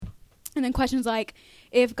And then questions like,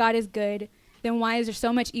 if God is good, then why is there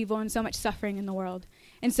so much evil and so much suffering in the world?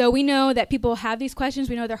 And so we know that people have these questions.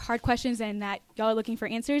 We know they're hard questions and that y'all are looking for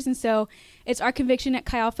answers. And so it's our conviction at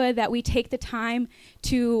Chi Alpha that we take the time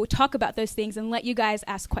to talk about those things and let you guys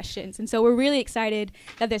ask questions. And so we're really excited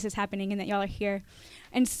that this is happening and that y'all are here.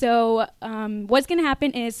 And so what's going to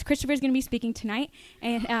happen is Christopher's going to be speaking tonight,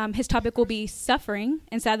 and his topic will be suffering.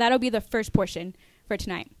 And so that'll be the first portion for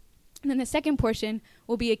tonight. And then the second portion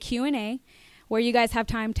will be a Q&A where you guys have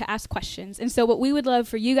time to ask questions. And so what we would love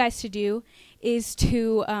for you guys to do is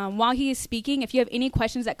to, while he is speaking, if you have any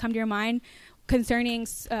questions that come to your mind concerning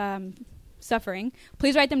suffering,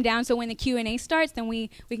 please write them down so when the Q&A starts, then we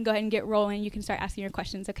can go ahead and get rolling. You can start asking your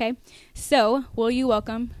questions, okay? So will you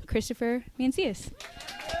welcome Christopher Mancillas?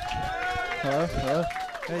 Hello.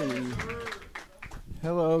 Hey.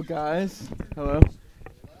 Hello, guys. Hello.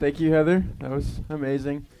 Thank you, Heather. That was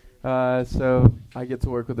amazing. So I get to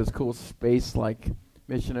work with this cool space, like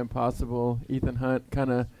Mission Impossible, Ethan Hunt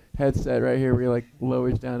kind of headset right here where you like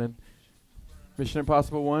lowers down and Mission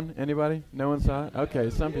Impossible 1. Anybody? No one saw it? Okay,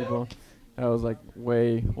 some people. That was like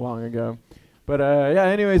way long ago. But yeah,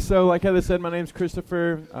 anyway, so like Heather said, my name's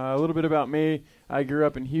Christopher. A little bit about me. I grew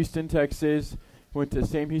up in Houston, Texas. Went to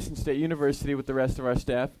Sam Houston State University with the rest of our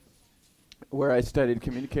staff, where I studied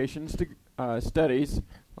communications studies,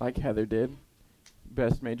 like Heather did.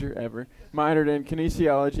 Best major ever. Minored in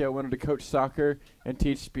kinesiology. I wanted to coach soccer and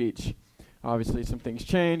teach speech. Obviously, some things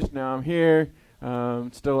changed. Now I'm here.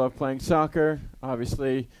 Still love playing soccer.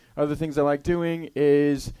 Obviously, other things I like doing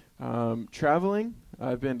is traveling.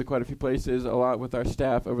 I've been to quite a few places, a lot with our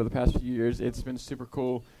staff over the past few years. It's been super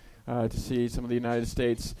cool to see some of the United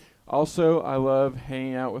States. Also, I love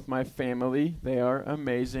hanging out with my family. They are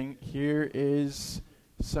amazing. Here is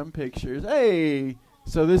some pictures. Hey!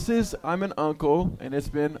 So I'm an uncle, and it's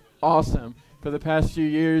been awesome for the past few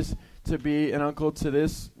years to be an uncle to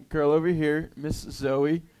this girl over here, Miss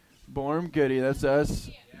Zoe Borm Goody. That's us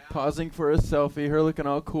pausing for a selfie, her looking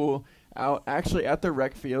all cool, out actually at the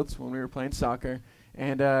rec fields when we were playing soccer.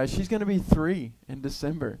 And she's going to be 3 in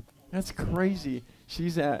December. That's crazy.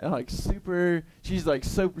 She's super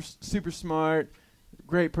smart,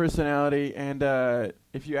 great personality, and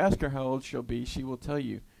if you ask her how old she'll be, she will tell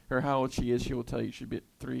you. Or how old she is, she will tell you. She'll be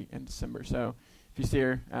 3 in December. So if you see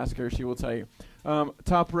her, ask her. She will tell you.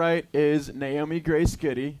 Top right is Naomi Grace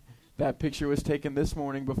Goody. That picture was taken this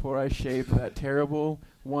morning before I shaved that terrible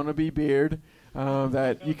wannabe beard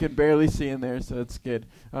that you can barely see in there, so it's good.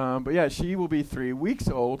 But yeah, she will be 3 weeks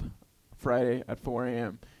old Friday at 4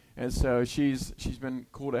 a.m. And so she's been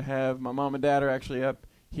cool to have. My mom and dad are actually up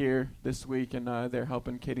here this week, and they're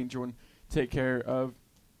helping Katie and Jordan take care of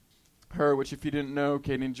her, which if you didn't know,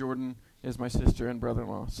 Katie and Jordan is my sister and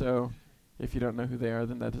brother-in-law. So if you don't know who they are,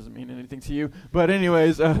 then that doesn't mean anything to you. But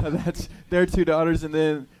anyways, that's their 2 daughters. And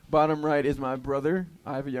then bottom right is my brother.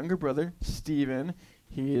 I have a younger brother, Steven.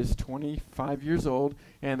 He is 25 years old,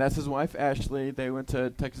 and that's his wife, Ashley. They went to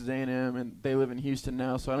Texas A&M, and they live in Houston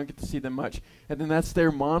now, so I don't get to see them much. And then that's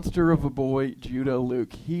their monster of a boy, Judah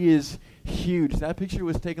Luke. He is huge. That picture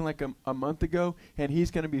was taken like a month ago, and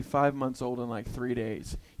he's going to be 5 months old in like 3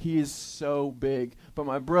 days. He is so big. But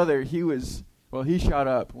my brother, he shot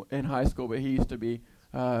up in high school, but he used to be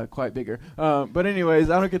quite bigger. But anyways,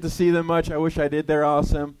 I don't get to see them much. I wish I did. They're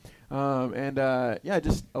awesome. Yeah,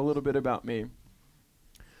 just a little bit about me.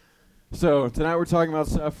 So tonight we're talking about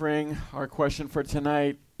suffering. Our question for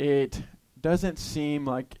tonight, it doesn't seem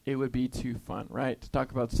like it would be too fun, right, to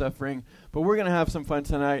talk about suffering. But we're going to have some fun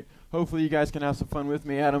tonight. Hopefully you guys can have some fun with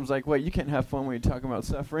me. Adam's like, wait, you can't have fun when you're talking about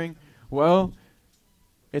suffering. Well,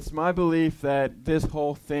 it's my belief that this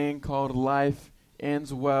whole thing called life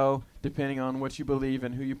ends well depending on what you believe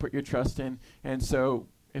and who you put your trust in. And so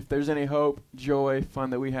if there's any hope, joy, fun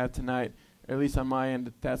that we have tonight, at least on my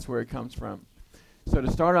end, that's where it comes from. So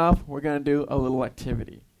to start off, we're going to do a little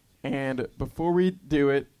activity. And before we do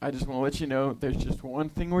it, I just want to let you know there's just one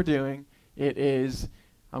thing we're doing. It is,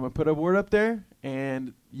 I'm going to put a word up there,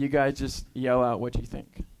 and you guys just yell out what you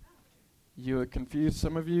think. You look confused,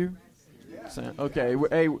 some of you? Yeah. So, okay,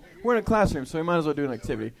 we're in a classroom, so we might as well do an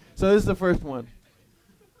activity. So this is the first one.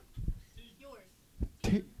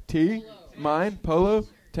 T? Mine? Polo?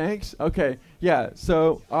 Tanks? Okay, yeah,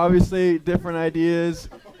 so obviously different ideas.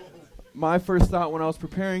 My first thought when I was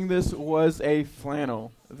preparing this was a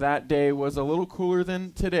flannel. That day was a little cooler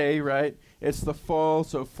than today, right? It's the fall,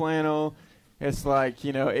 so flannel. It's like,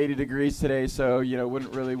 80 degrees today, so,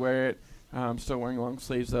 wouldn't really wear it. I'm still wearing long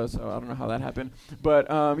sleeves, though, so I don't know how that happened. But,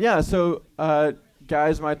 yeah, so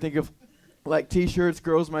guys might think of Like T-shirts,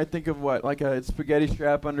 girls might think of what? Like a spaghetti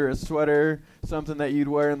strap under a sweater, something that you'd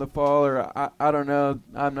wear in the fall, or I don't know.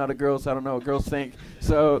 I'm not a girl, so I don't know what girls think.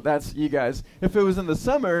 So that's you guys. If it was in the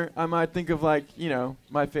summer, I might think of like,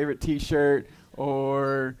 my favorite T-shirt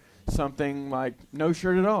or something like no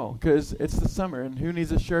shirt at all, because it's the summer, and who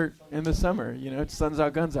needs a shirt in the summer? It's sun's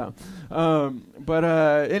out, guns out. But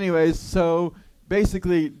anyways, so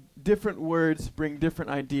basically different words bring different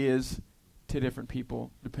ideas to different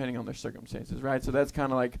people depending on their circumstances, right? So that's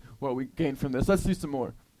kind of like what we gained from this. Let's do some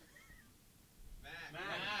more. Mac.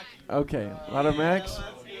 Okay, a lot of Macs.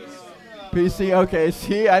 PC. Okay,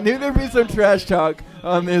 see, I knew there'd be some trash talk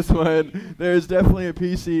on this one. There's definitely a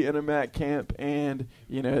PC and a Mac camp, and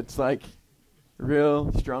it's like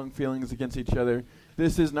real strong feelings against each other.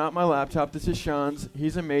 This is not my laptop. This is Sean's.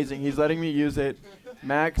 He's amazing. He's letting me use it.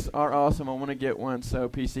 Macs are awesome. I want to get one. So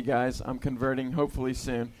PC guys, I'm converting hopefully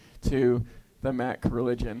soon to the Mac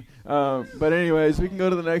religion. But anyways, we can go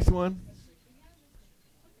to the next one.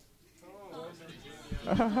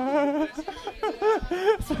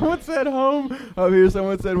 Someone said home. Up here,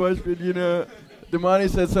 someone said Westford. Damani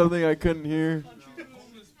said something I couldn't hear.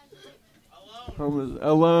 Homeless,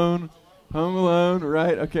 alone, home alone.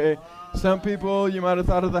 Right? Okay. Some people, you might have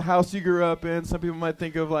thought of the house you grew up in. Some people might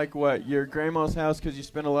think of like what, your grandma's house, because you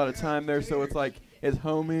spend a lot of time there. So it's like it's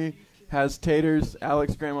homey. Has taters.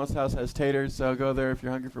 Alex's grandma's house has taters, so go there if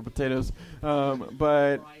you're hungry for potatoes.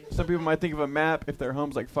 But some people might think of a map if their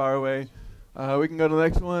home's like far away. We can go to the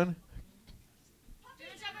next one.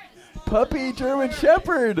 Puppy German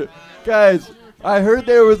Shepherd. Guys, I heard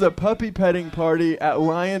there was a puppy petting party at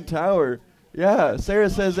Lion Tower. Yeah, Sarah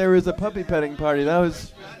says there was a puppy petting party.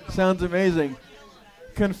 Sounds amazing.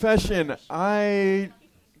 Confession, I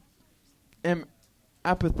am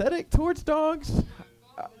apathetic towards dogs.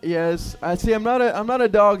 Yes, I see. I'm not a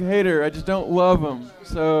dog hater. I just don't love them.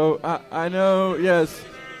 So I know. Yes,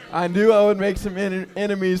 I knew I would make some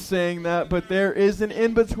enemies saying that, but there is an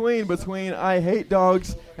in between I hate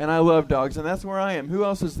dogs and I love dogs, and that's where I am. Who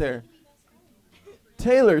else is there?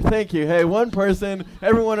 Taylor, thank you. Hey, one person.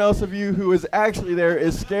 Everyone else of you who is actually there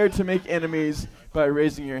is scared to make enemies by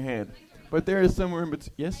raising your hand. But there is somewhere in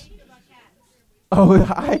between. Yes. Oh,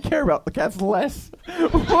 I care about the cats less.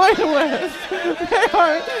 Way less.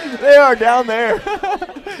 They are down there.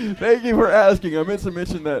 Thank you for asking. I meant to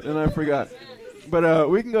mention that, and I forgot. But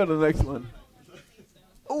we can go to the next one.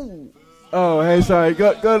 Oh, hey, sorry.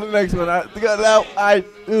 Go to the next one.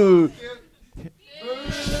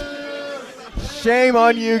 Shame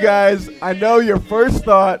on you guys. I know your first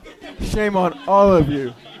thought. Shame on all of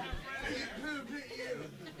you.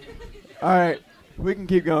 All right, we can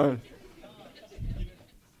keep going.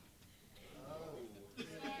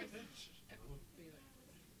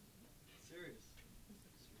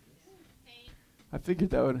 I figured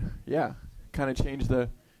that would, kind of change the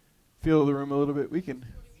feel of the room a little bit. We can.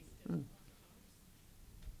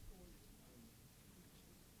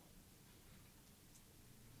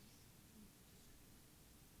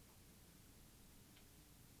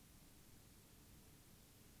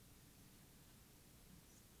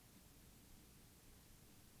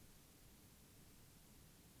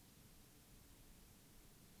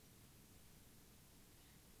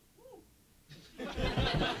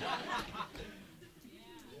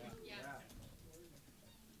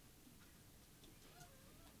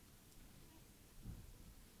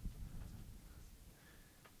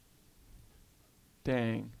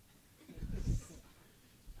 Dang.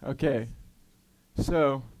 Okay.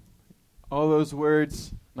 So, all those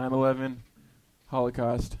words, 9/11,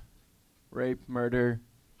 Holocaust, rape, murder,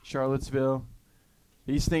 Charlottesville,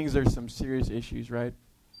 these things are some serious issues, right?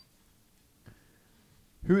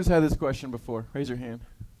 Who has had this question before? Raise your hand.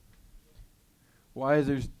 Why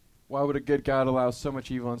would a good God allow so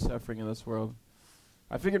much evil and suffering in this world?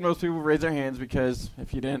 I figured most people would raise their hands, because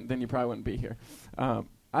if you didn't, then you probably wouldn't be here.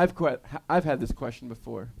 I've had this question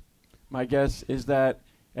before. My guess is that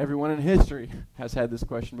everyone in history has had this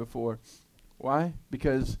question before. Why?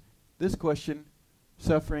 Because this question,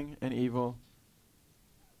 suffering and evil,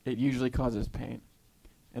 it usually causes pain.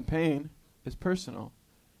 And pain is personal.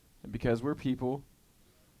 And because we're people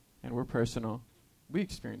and we're personal, we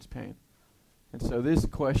experience pain. And so this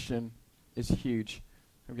question is huge.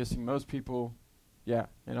 I'm guessing most people,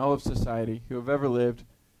 in all of society who have ever lived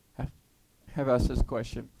have asked this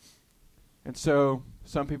question. And so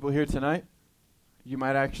some people here tonight, you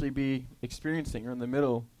might actually be experiencing or in the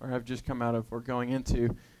middle or have just come out of or going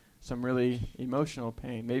into some really emotional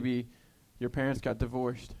pain. Maybe your parents got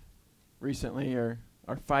divorced recently or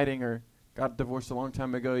are fighting or got divorced a long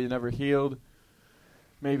time ago. You never healed.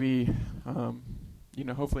 Maybe,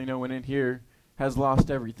 hopefully no one in here has lost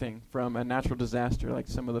everything from a natural disaster, like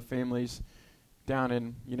some of the families down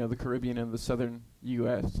in, the Caribbean and the southern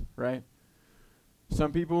U.S., right?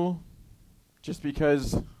 Some people, just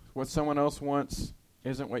because what someone else wants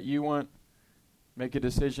isn't what you want, make a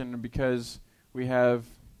decision, and because we have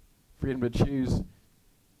freedom to choose,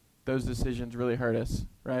 those decisions really hurt us,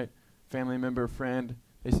 right? Family member, friend,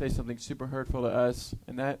 they say something super hurtful to us,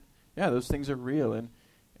 and those things are real. And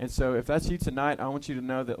so if that's you tonight, I want you to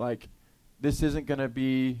know that, this isn't going to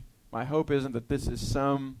be, my hope isn't that this is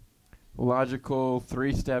some logical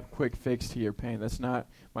 3-step quick fix to your pain. That's not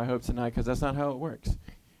my hope tonight, because that's not how it works.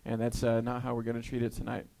 And that's not how we're going to treat it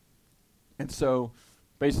tonight. And so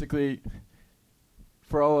basically,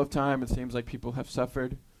 for all of time, it seems like people have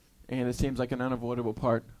suffered, and it seems like an unavoidable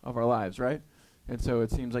part of our lives, right? And so it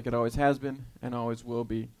seems like it always has been and always will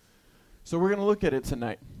be. So we're going to look at it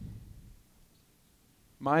tonight.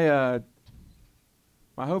 My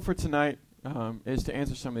hope for tonight is to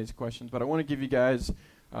answer some of these questions, but I want to give you guys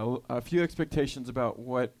a few expectations about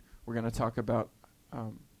what we're going to talk about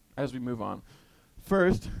as we move on.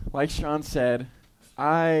 First, like Sean said,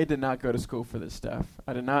 I did not go to school for this stuff.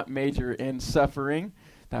 I did not major in suffering.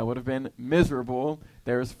 That would have been miserable.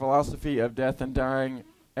 There's philosophy of death and dying.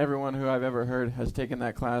 Everyone who I've ever heard has taken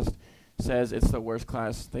that class says it's the worst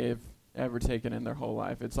class they've ever taken in their whole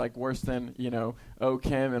life. It's worse than,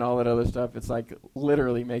 OChem and all that other stuff. It's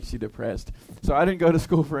literally makes you depressed. So I didn't go to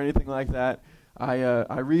school for anything like that.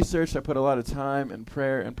 I researched, I put a lot of time and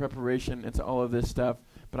prayer and preparation into all of this stuff,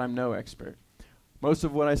 but I'm no expert. Most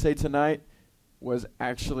of what I say tonight was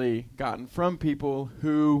actually gotten from people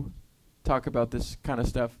who talk about this kind of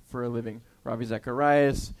stuff for a living. Ravi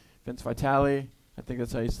Zacharias, Vince Vitale, I think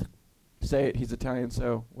that's how you say it. He's Italian,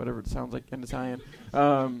 so whatever it sounds like in Italian.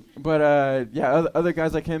 Other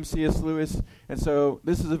guys like him, C.S. Lewis. And so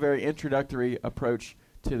this is a very introductory approach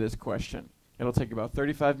to this question. It'll take about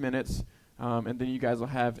 35 minutes, and then you guys will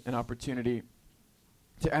have an opportunity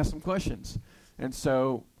to ask some questions. And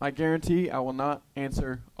so I guarantee I will not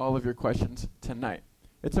answer all of your questions tonight.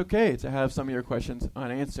 It's okay to have some of your questions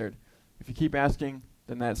unanswered. If you keep asking,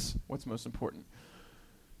 then that's what's most important.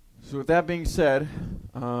 So with that being said,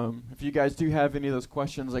 if you guys do have any of those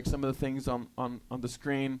questions, like some of the things on the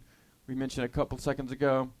screen we mentioned a couple seconds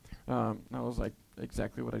ago, that was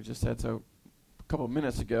exactly what I just said, so a couple of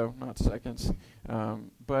minutes ago, not seconds.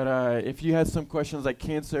 But if you had some questions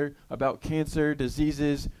about cancer,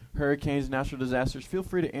 diseases, hurricanes, natural disasters, feel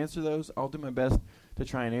free to answer those. I'll do my best to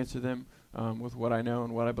try and answer them with what I know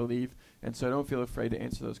and what I believe. And so don't feel afraid to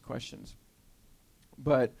answer those questions.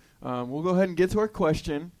 But we'll go ahead and get to our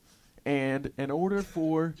question. And in order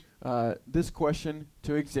for this question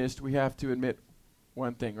to exist, we have to admit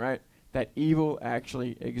one thing, right? That evil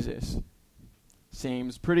actually exists.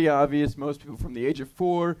 Seems pretty obvious. Most people from the age of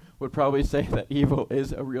 4 would probably say that evil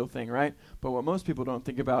is a real thing, right? But what most people don't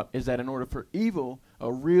think about is that in order for evil,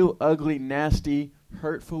 a real ugly, nasty,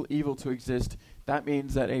 hurtful evil to exist, that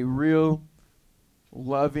means that a real,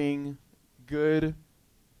 loving, good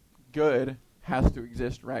has to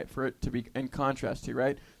exist, right? For it to be in contrast to,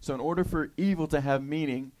 right? So in order for evil to have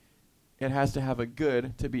meaning, it has to have a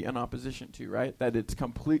good to be in opposition to, right? That it's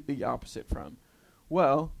completely opposite from.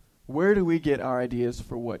 Well, where do we get our ideas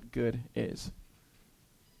for what good is?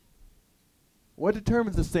 What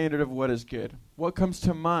determines the standard of what is good? What comes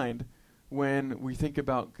to mind when we think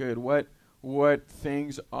about good? What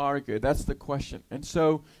things are good? That's the question. And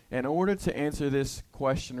so, in order to answer this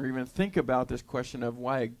question, or even think about this question of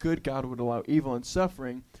why a good God would allow evil and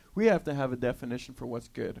suffering, we have to have a definition for what's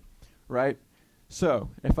good, right? So,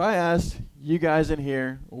 if I asked you guys in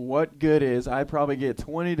here what good is, I'd probably get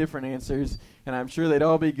 20 different answers, and I'm sure they'd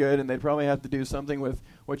all be good, and they'd probably have to do something with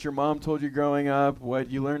what your mom told you growing up, what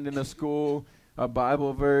you learned in a school, a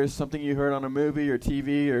Bible verse, something you heard on a movie or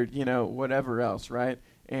TV, or, whatever else, right?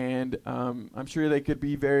 And I'm sure they could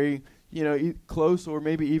be very, close, or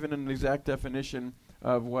maybe even an exact definition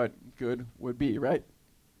of what good would be, right?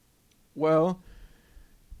 Well,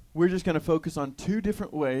 we're just going to focus on 2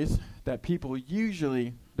 different ways that people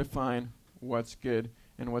usually define what's good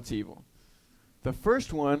and what's evil. The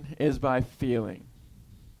first one is by feeling.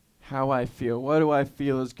 How I feel. What do I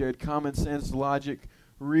feel is good? Common sense, logic,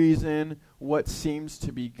 reason, what seems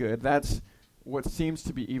to be good. That's what seems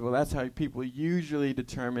to be evil. That's how people usually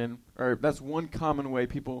determine, or that's one common way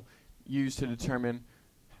people use to determine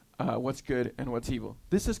what's good and what's evil.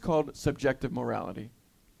 This is called subjective morality.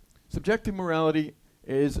 Subjective morality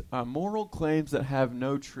is moral claims that have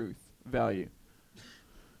no truth value.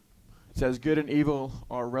 It says good and evil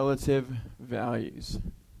are relative values.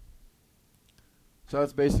 So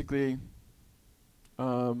that's basically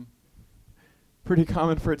pretty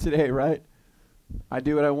common for today, right? I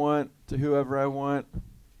do what I want to whoever I want,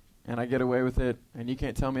 and I get away with it, and you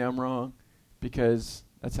can't tell me I'm wrong, because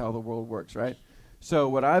that's how the world works, right? So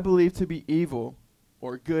what I believe to be evil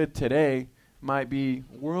or good today might be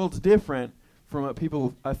worlds different from what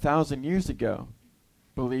people 1,000 years ago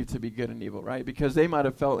believed to be good and evil, right? Because they might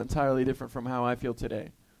have felt entirely different from how I feel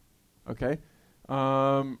today, okay?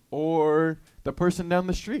 Or the person down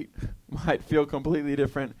the street might feel completely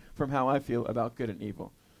different from how I feel about good and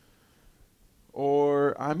evil.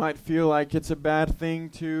 Or I might feel like it's a bad thing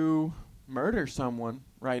to murder someone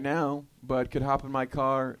right now, but could hop in my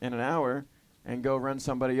car in an hour and go run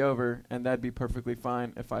somebody over, and that'd be perfectly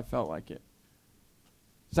fine if I felt like it.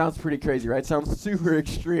 Sounds pretty crazy, right? Sounds super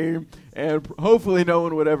extreme, and hopefully no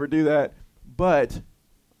one would ever do that, but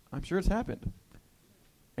I'm sure it's happened.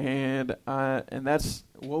 And that's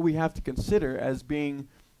what we have to consider as being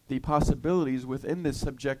the possibilities within this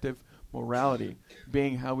subjective morality,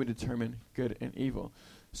 being how we determine good and evil.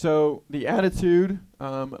 So the attitude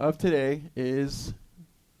of today is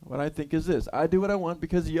what I think is this: I do what I want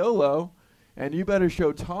because YOLO, and you better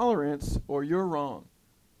show tolerance or you're wrong.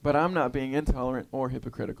 But I'm not being intolerant or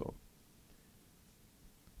hypocritical.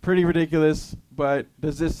 Pretty ridiculous, but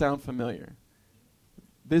does this sound familiar?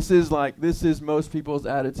 This is most people's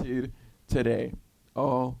attitude today.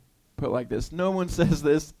 All put like this. No one says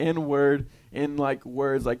this in words like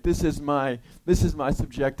this is my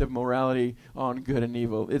subjective morality on good and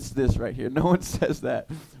evil. It's this right here. No one says that.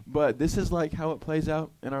 But this is like how it plays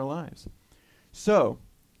out in our lives. So,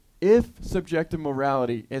 if subjective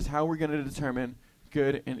morality is how we're going to determine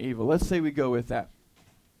good and evil, let's say we go with that.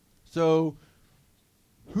 So,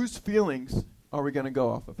 whose feelings are we going to go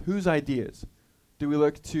off of? Whose ideas? Do we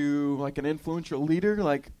look to like an influential leader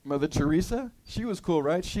like Mother Teresa? She was cool,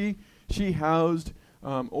 right? She housed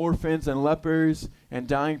orphans and lepers and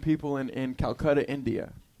dying people in Calcutta,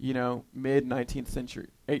 India, mid-19th century,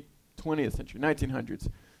 20th century, 1900s.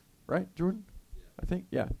 Right, Jordan? Yeah. I think,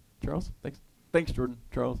 yeah. Charles? Thanks, Jordan.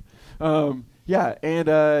 Charles.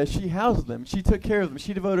 She housed them. She took care of them.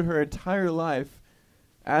 She devoted her entire life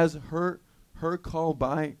as her call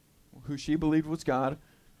by who she believed was God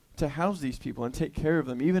to house these people and take care of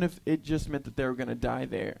them, even if it just meant that they were going to die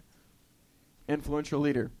there. Influential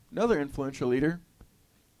leader. Another influential leader,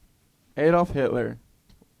 Adolf Hitler.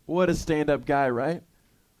 What a stand-up guy, right?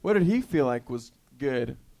 What did he feel like was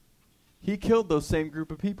good? He killed those same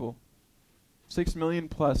group of people. 6 million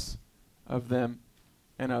plus of them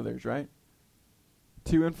and others, right?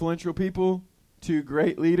 2 influential people, 2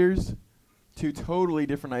 great leaders, 2 totally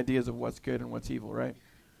different ideas of what's good and what's evil, right?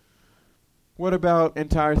 What about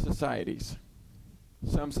entire societies?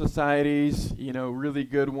 Some societies, really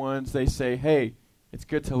good ones, they say, hey, it's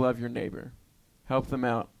good to love your neighbor. Help them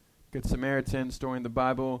out. Good Samaritan, story in the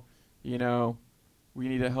Bible, we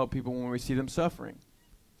need to help people when we see them suffering.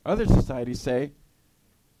 Other societies say,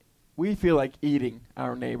 we feel like eating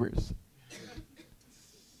our neighbors.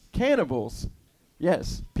 Cannibals.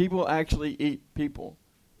 Yes, people actually eat people.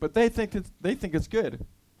 But they think it's good,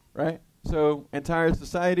 right? So entire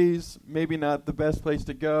societies, maybe not the best place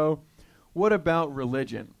to go. What about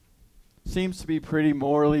religion? Seems to be pretty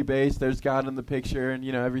morally based. There's God in the picture and,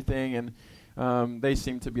 everything. And they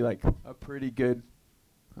seem to be like a pretty good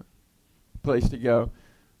place to go.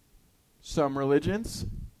 Some religions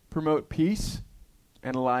promote peace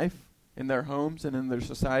and life in their homes and in their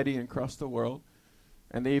society and across the world.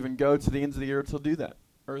 And they even go to the ends of the earth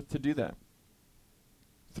to do that.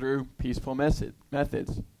 Through peaceful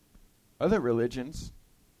methods. Other religions,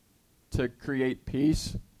 to create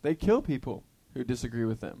peace, they kill people who disagree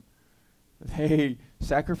with them. They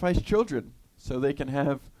sacrifice children so they can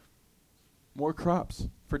have more crops,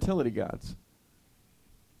 fertility gods.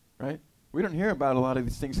 Right? We don't hear about a lot of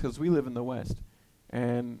these things because we live in the West.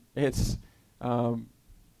 And it's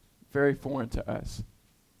very foreign to us.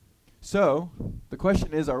 So, the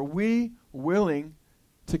question is, are we willing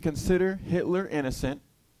to consider Hitler innocent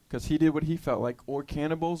because he did what he felt like, or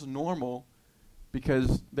cannibals normal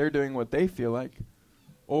because they're doing what they feel like?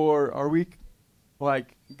 Or are we,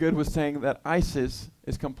 like Good was saying, that ISIS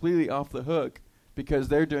is completely off the hook because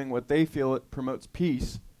they're doing what they feel it promotes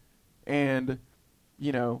peace, and,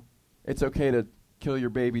 it's okay to kill your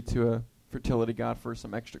baby to a fertility god for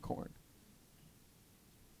some extra corn?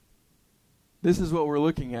 This is what we're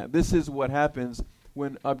looking at. This is what happens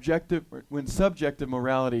when subjective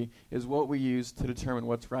morality is what we use to determine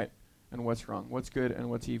what's right and what's wrong, what's good and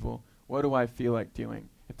what's evil. What do I feel like doing?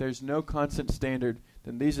 If there's no constant standard,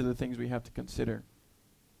 then these are the things we have to consider.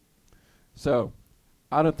 So,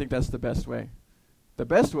 I don't think that's the best way. The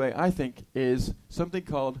best way, I think, is something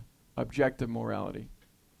called objective morality.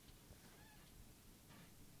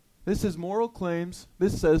 This is moral claims.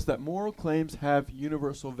 This says that moral claims have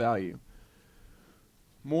universal value.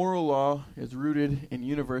 Moral law is rooted in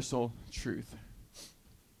universal truth.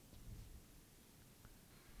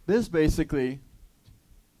 This basically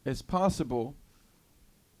is possible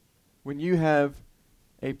when you have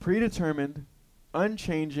a predetermined,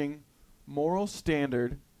 unchanging moral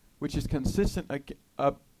standard which is consistent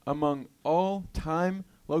among all time,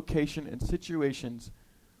 location, and situations,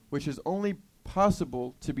 which is only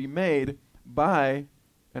possible to be made by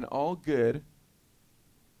an all-good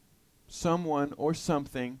someone or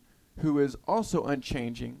something who is also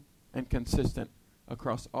unchanging and consistent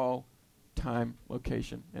across all time,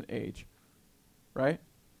 location, and age. Right?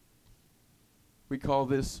 We call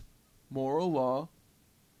this moral law,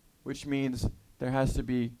 which means there has to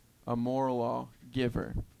be a moral law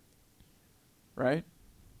giver. Right?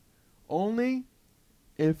 Only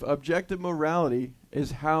if objective morality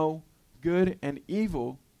is how good and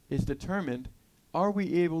evil is determined are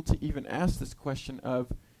we able to even ask this question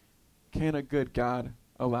of, can a good God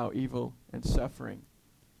allow evil and suffering?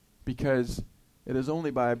 Because it is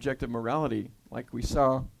only by objective morality, like we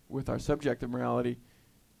saw with our subjective morality,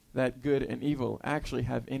 that good and evil actually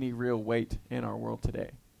have any real weight in our world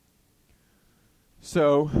today.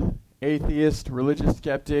 So, atheists, religious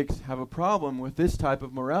skeptics have a problem with this type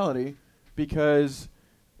of morality because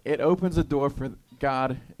it opens a door for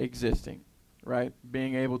God existing, right?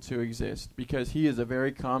 Being able to exist, because he is a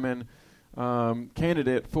very common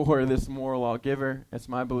candidate for this moral lawgiver. It's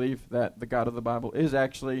my belief that the God of the Bible is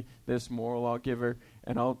actually this moral lawgiver,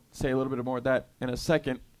 and I'll say a little bit more of that in a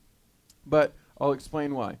second, but I'll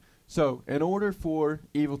explain why. So, in order for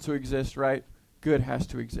evil to exist, right, good has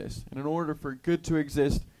to exist. And in order for good to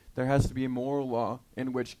exist, there has to be a moral law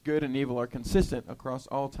in which good and evil are consistent across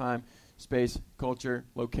all time, space, culture,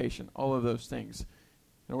 location, all of those things.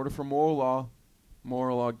 In order for moral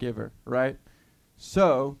lawgiver, right?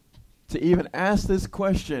 So, to even ask this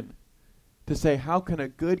question, to say, how can a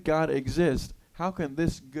good God exist? How can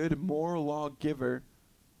this good moral lawgiver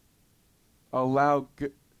allow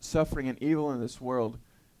suffering and evil in this world?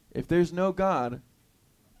 If there's no God,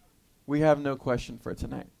 we have no question for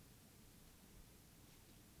tonight.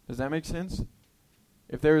 Does that make sense?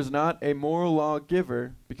 If there is not a moral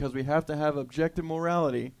lawgiver, because we have to have objective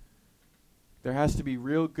morality, there has to be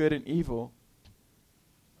real good and evil.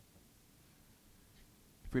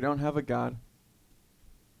 If we don't have a God,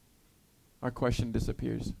 our question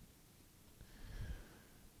disappears.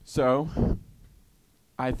 So,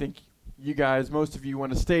 I think you guys, most of you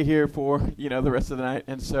want to stay here for, the rest of the night.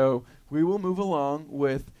 And so we will move along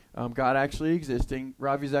with God actually existing.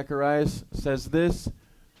 Ravi Zacharias says this.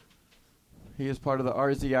 He is part of the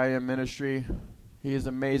RZIM ministry. He is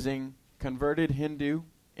amazing. Converted Hindu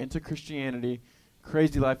into Christianity.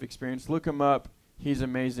 Crazy life experience. Look him up. He's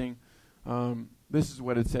amazing. This is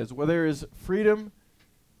what it says. Where there is freedom,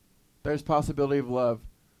 there's possibility of love.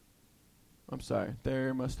 I'm sorry.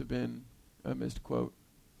 There must have been a missed quote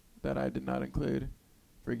that I did not include.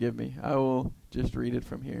 Forgive me. I will just read it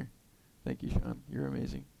from here. Thank you, Sean. You're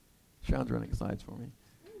amazing. Sean's running slides for me.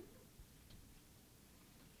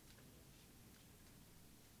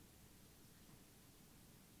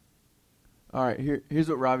 All right, here's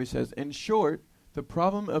what Ravi says. In short, the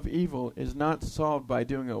problem of evil is not solved by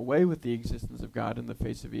doing away with the existence of God in the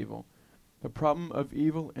face of evil. The problem of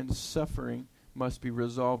evil and suffering must be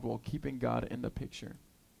resolved while keeping God in the picture.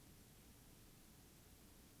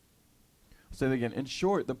 I'll say that again. In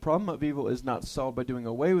short, the problem of evil is not solved by doing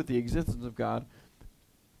away with the existence of God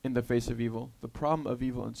in the face of evil. The problem of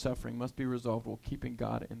evil and suffering must be resolved while keeping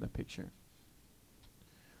God in the picture.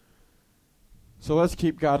 So let's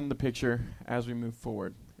keep God in the picture as we move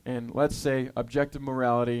forward. And let's say objective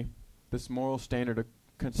morality, this moral standard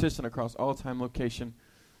consistent across all time, location,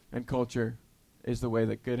 and culture, is the way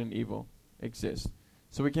that good and evil exist.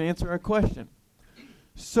 So we can answer our question.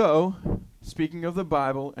 So, speaking of the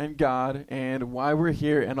Bible and God and why we're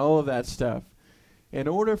here and all of that stuff, in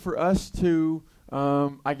order for us to,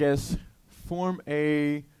 form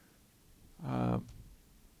a,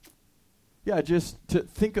 just to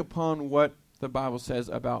think upon what the Bible says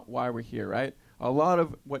about why we're here, right? A lot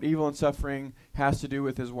of what evil and suffering has to do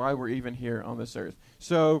with is why we're even here on this earth.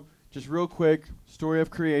 So, just real quick, story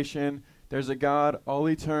of creation. There's a God, all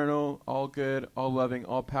eternal, all good, all loving,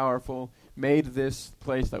 all powerful, made this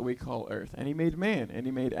place that we call earth. And he made man, and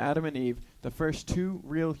he made Adam and Eve, the first two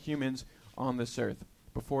real humans on this earth.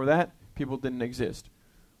 Before that, people didn't exist.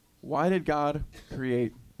 Why did God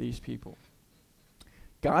create these people?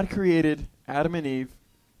 God created Adam and Eve,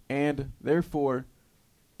 and therefore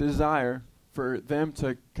desire for them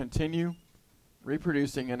to continue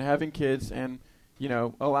reproducing and having kids and,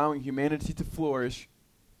 allowing humanity to flourish,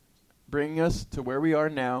 bringing us to where we are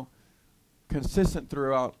now, consistent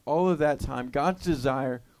throughout all of that time, God's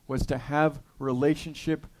desire was to have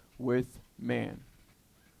relationship with man.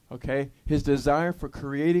 Okay? His desire for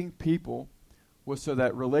creating people was so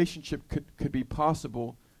that relationship could be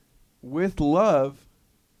possible with love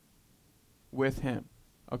with him.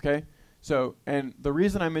 Okay? So, and the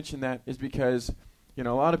reason I mention that is because, a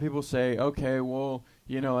lot of people say, okay, well,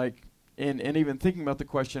 and even thinking about the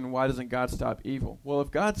question, why doesn't God stop evil? Well,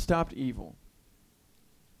 if God stopped evil,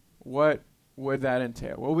 what would that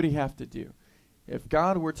entail? What would he have to do? If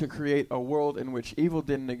God were to create a world in which evil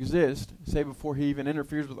didn't exist, say before he even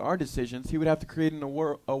interferes with our decisions, he would have to create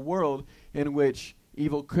a world in which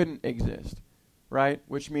evil couldn't exist, right?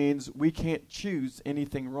 Which means we can't choose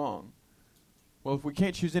anything wrong. Well, if we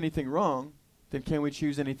can't choose anything wrong, then can we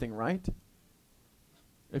choose anything right?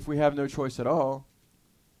 If we have no choice at all,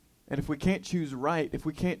 and if we can't choose right, if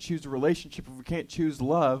we can't choose a relationship, if we can't choose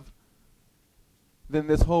love, then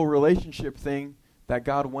this whole relationship thing that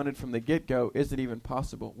God wanted from the get-go isn't even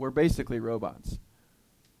possible. We're basically robots.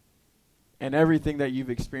 And everything that you've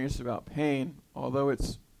experienced about pain, although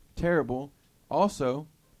it's terrible, also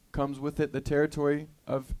comes with it the territory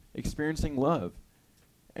of experiencing love.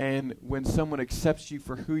 And when someone accepts you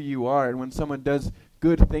for who you are, and when someone does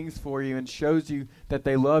good things for you and shows you that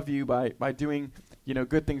they love you by doing,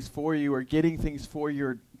 good things for you or getting things for you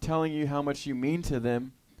or telling you how much you mean to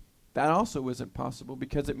them, that also isn't possible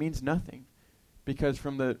because it means nothing. Because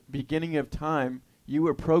from the beginning of time, you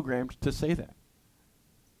were programmed to say that.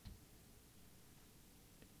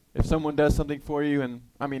 If someone does something for you, and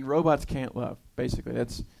robots can't love, basically.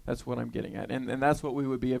 That's what I'm getting at. And that's what we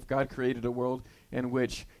would be if God created a world in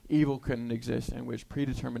which evil couldn't exist, in which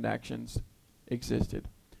predetermined actions existed.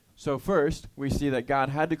 So first, we see that God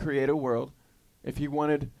had to create a world. If he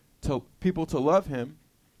wanted people to love him,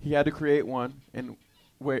 he had to create one in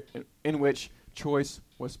which choice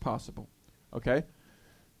was possible. Okay?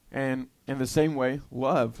 And in the same way,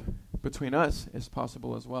 love between us is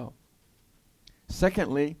possible as well.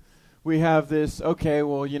 Secondly, we have this, God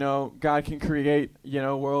can create,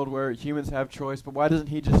 a world where humans have choice, but why doesn't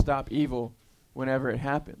he just stop evil whenever it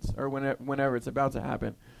happens, or whenever it's about to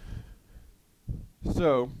happen?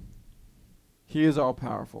 So, he is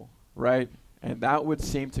all-powerful, right? And that would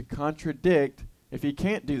seem to contradict, if he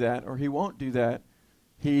can't do that, or he won't do that,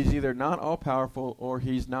 he's either not all-powerful or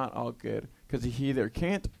he's not all-good, because he either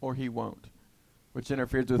can't or he won't, which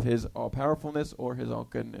interferes with his all-powerfulness or his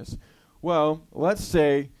all-goodness. Well, let's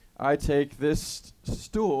say I take this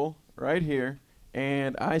stool right here,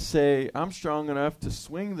 and I say I'm strong enough to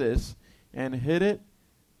swing this and hit it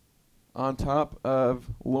on top of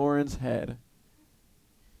Lauren's head.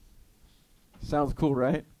 Sounds cool,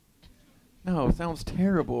 right? No, it sounds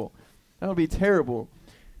terrible. That would be terrible.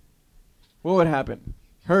 What would happen?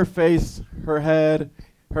 Her face, her head,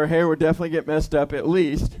 her hair would definitely get messed up at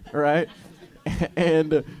least, right?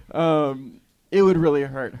 And it would really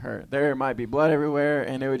hurt her. There might be blood everywhere,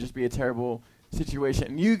 and it would just be a terrible situation.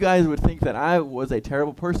 And you guys would think that I was a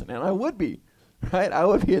terrible person, and I would be, right? I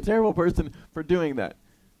would be a terrible person for doing that.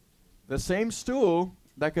 The same stool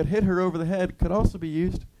that could hit her over the head could also be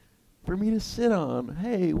used for me to sit on.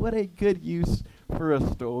 Hey, what a good use for a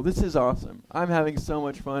stool. This is awesome. I'm having so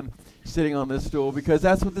much fun sitting on this stool because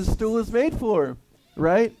that's what this stool is made for,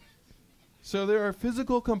 right? So there are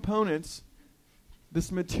physical components,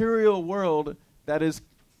 this material world that is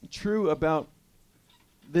true about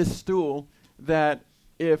this stool, that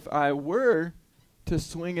if I were to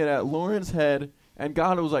swing it at Lauren's head and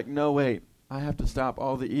God was like, no, wait, I have to stop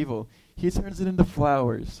all the evil, he turns it into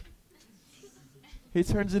flowers. He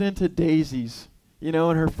turns it into daisies, and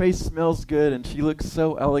her face smells good and she looks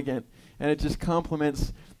so elegant and it just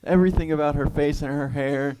complements everything about her face and her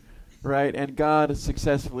hair, right? And God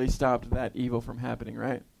successfully stopped that evil from happening,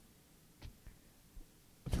 right?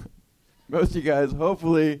 Most of you guys,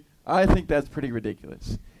 hopefully, I think that's pretty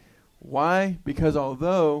ridiculous. Why? Because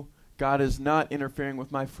although God is not interfering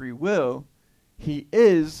with my free will, he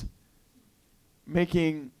is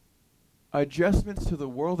making adjustments to the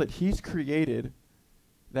world that he's created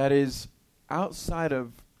that is outside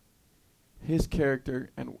of his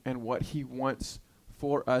character and what he wants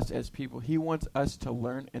for us as people. He wants us to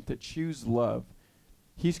learn and to choose love.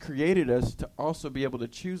 He's created us to also be able to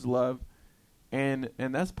choose love, and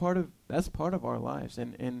that's part of our lives.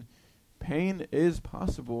 And pain is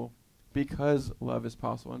possible because love is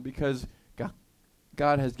possible, and because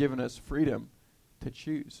God has given us freedom to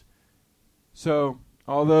choose. So,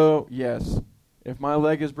 although, yes, if my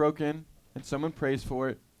leg is broken and someone prays for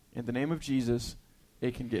it, in the name of Jesus,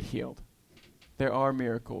 it can get healed. there are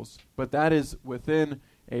miracles, but that is within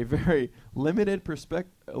a very limited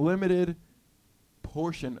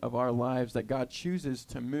portion of our lives that God chooses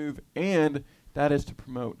to move, and that is to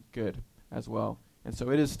promote good as well. And so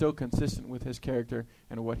it is still consistent with his character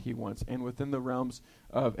and what he wants, and within the realms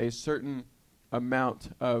of a certain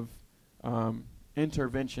amount of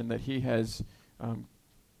intervention that he has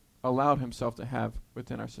allowed himself to have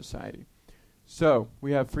within our society. So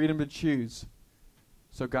we have freedom to choose.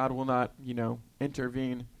 So God will not,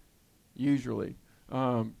 intervene usually,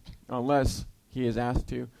 unless he is asked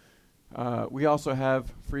to. We also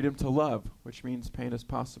have freedom to love, which means pain is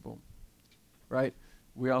possible, right?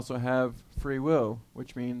 We also have free will,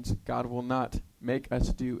 which means God will not make us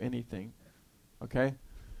do anything, okay?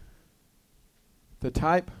 The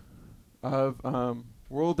type of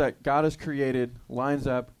world that God has created lines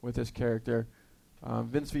up with his character.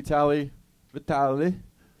 Vince Vitale, I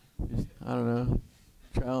don't know,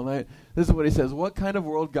 trial night. This is what he says. What kind of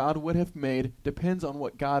world God would have made depends on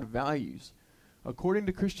what God values. According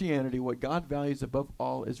to Christianity, what God values above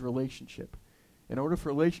all is relationship. In order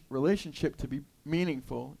for relationship to be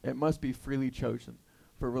meaningful, it must be freely chosen.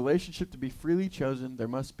 For a relationship to be freely chosen, there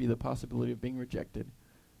must be the possibility of being rejected.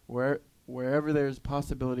 Wherever there is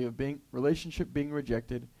possibility of relationship being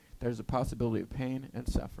rejected, there's a possibility of pain and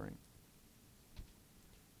suffering.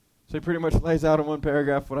 So he pretty much lays out in one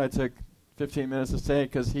paragraph what I took 15 minutes to say,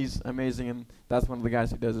 because he's amazing, and that's one of the guys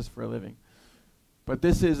who does this for a living. But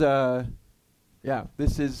this is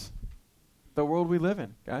this is the world we live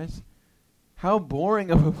in, guys. How boring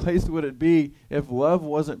of a place would it be if love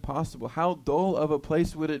wasn't possible? How dull of a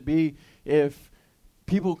place would it be if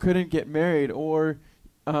people couldn't get married, or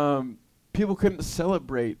people couldn't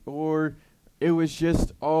celebrate, or it was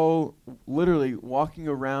just all literally walking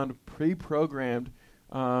around pre-programmed.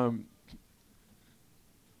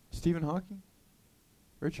 Stephen Hawking?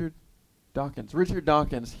 Richard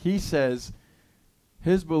Dawkins, he says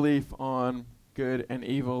his belief on good and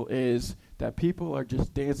evil is that people are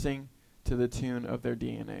just dancing to the tune of their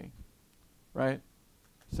DNA, right?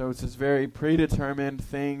 So it's this very predetermined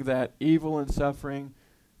thing that evil and suffering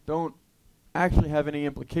don't actually have any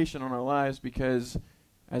implication on our lives, because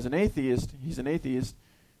as an atheist,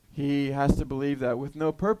 he has to believe that with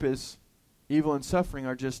no purpose, evil and suffering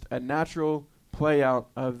are just a natural play out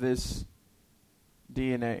of this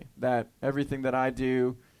DNA, that everything that I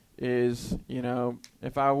do is,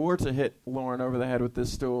 if I were to hit Lauren over the head with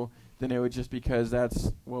this stool, then it would just because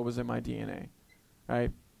that's what was in my DNA,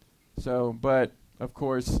 right? So, but of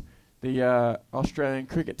course, the Australian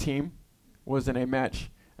cricket team was in a match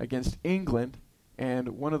against England, and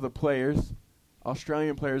one of the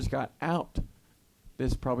Australian players got out.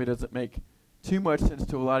 This probably doesn't make too much sense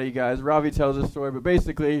to a lot of you guys. Ravi tells this story, but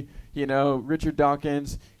basically, Richard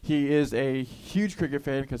Dawkins, he is a huge cricket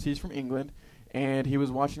fan because he's from England, and he was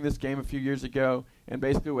watching this game a few years ago, and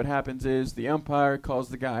basically what happens is the umpire calls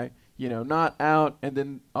the guy, not out, and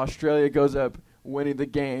then Australia goes up winning the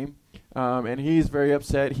game, and he's very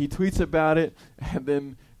upset. He tweets about it, and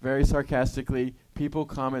then very sarcastically, people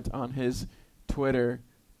comment on his Twitter,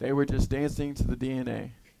 they were just dancing to the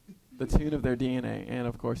DNA. The tune of their DNA, and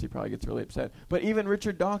of course he probably gets really upset. But even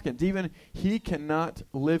Richard Dawkins, even he cannot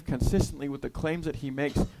live consistently with the claims that he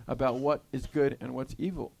makes about what is good and what's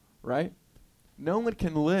evil, right? No one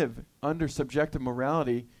can live under subjective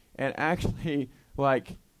morality and actually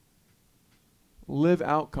live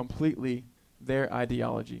out completely their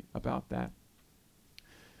ideology about that.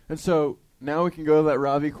 And so now we can go to that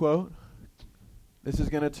Ravi quote. This is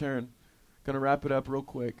going to wrap it up real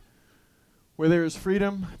quick. Where there is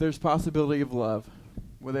freedom, there's possibility of love.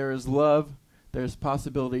 Where there is love, there's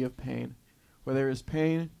possibility of pain. Where there is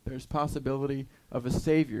pain, there's possibility of a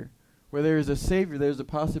Savior. Where there is a Savior, there's a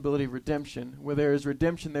possibility of redemption. Where there is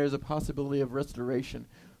redemption, there's a possibility of restoration.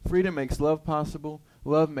 Freedom makes love possible.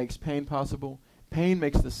 Love makes pain possible. Pain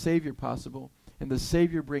makes the Savior possible. And the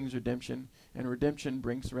Savior brings redemption. And redemption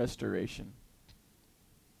brings restoration.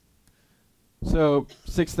 So,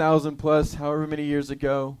 6,000 plus, however many years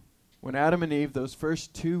ago, when Adam and Eve, those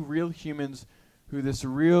first two real humans who this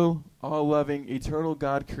real, all-loving, eternal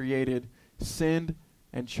God created, sinned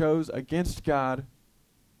and chose against God,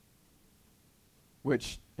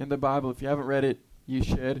 which in the Bible, if you haven't read it, you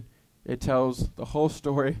should. It tells the whole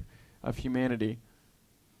story of humanity.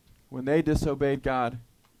 When they disobeyed God,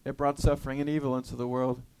 it brought suffering and evil into the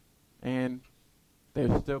world. And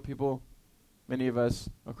there's still people, many of us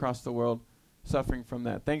across the world, suffering from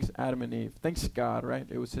that. Thanks Adam and Eve. Thanks God, right?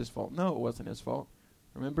 It was his fault. No, it wasn't his fault.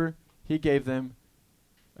 Remember? He gave them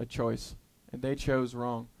a choice, and they chose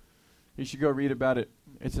wrong. You should go read about it.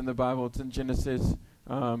 It's in the Bible. It's in Genesis.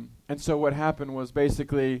 And so what happened was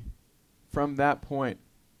basically from that point,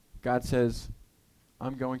 God says,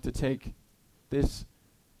 I'm going to take this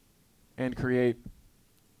and create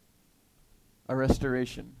a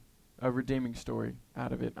restoration, a redeeming story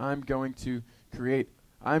out of it. I'm going to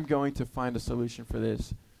find a solution for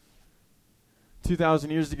this. 2,000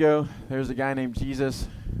 years ago, there's a guy named Jesus,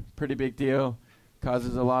 pretty big deal,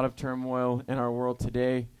 causes a lot of turmoil in our world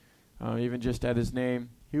today, even just at his name.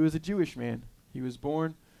 He was a Jewish man. He was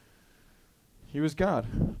born, he was God.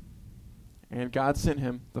 And God sent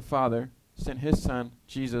him, the Father, sent his Son,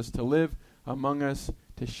 Jesus, to live among us,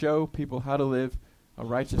 to show people how to live a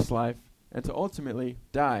righteous life, and to ultimately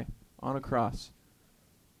die on a cross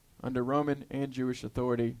under Roman and Jewish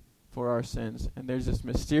authority for our sins. And there's this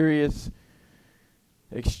mysterious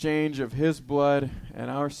exchange of his blood and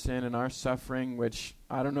our sin and our suffering, which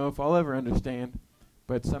I don't know if I'll ever understand,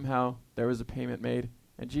 but somehow there was a payment made,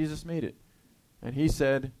 and Jesus made it. And he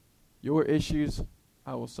said, your issues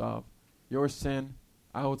I will solve. Your sin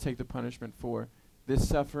I will take the punishment for. This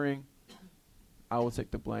suffering I will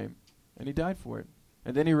take the blame. And he died for it.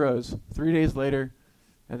 And then he rose 3 days later,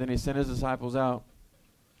 and then he sent his disciples out.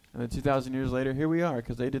 And then 2,000 years later, here we are,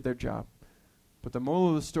 because they did their job. But the moral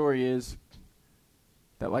of the story is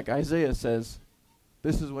that, like Isaiah says,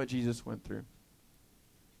 this is what Jesus went through.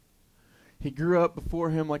 He grew up before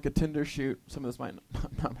him like a tender shoot. Some of this might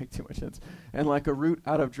not make too much sense. And like a root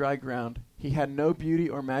out of dry ground. He had no beauty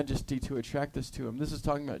or majesty to attract us to him. This is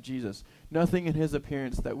talking about Jesus. Nothing in his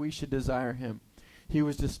appearance that we should desire him. He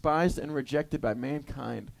was despised and rejected by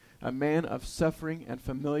mankind, a man of suffering and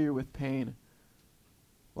familiar with pain.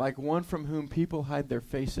 Like one from whom people hide their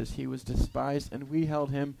faces, he was despised, and we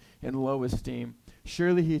held him in low esteem.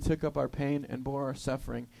 Surely he took up our pain and bore our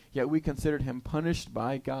suffering, yet we considered him punished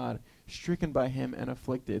by God, stricken by him and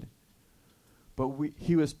afflicted. But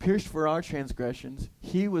he was pierced for our transgressions,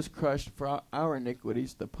 he was crushed for our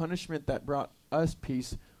iniquities. The punishment that brought us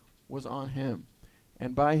peace was on him,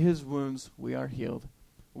 and by his wounds we are healed.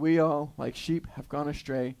 We all, like sheep, have gone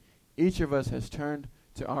astray. Each of us has turned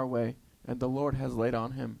to our way, and the Lord has laid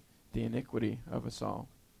on him the iniquity of us all.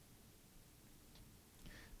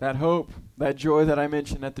 That hope, that joy that I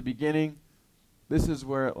mentioned at the beginning, this is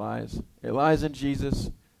where it lies. It lies in Jesus,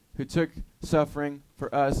 who took suffering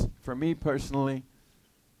for us, for me personally.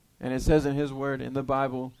 And it says in his word, in the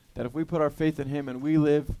Bible, that if we put our faith in him and we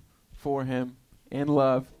live for him in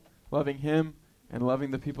love, loving him and loving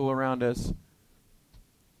the people around us,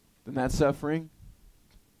 then that suffering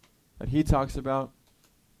that he talks about,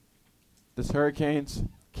 this hurricanes,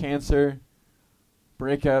 cancer,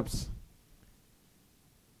 breakups,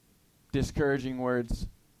 discouraging words,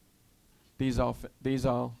 these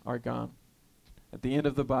all are gone. At the end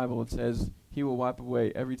of the Bible, it says he will wipe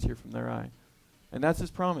away every tear from their eye. And that's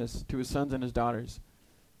his promise to his sons and his daughters.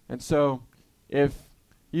 And so, if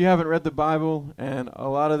you haven't read the Bible and a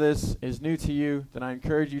lot of this is new to you, then I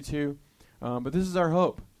encourage you to. But this is our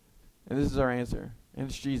hope, and this is our answer, and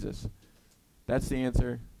it's Jesus. That's the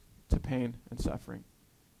answer to pain and suffering.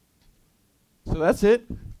 So that's it.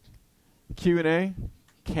 Q&A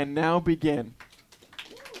can now begin.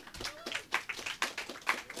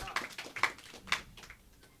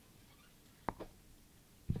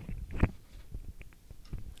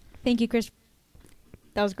 Thank you, Chris.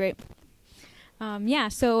 That was great.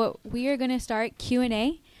 So we are going to start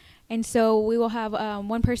Q&A. And so we will have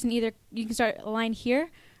one person, either you can start a line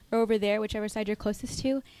here or over there, whichever side you're closest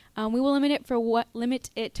to. We will limit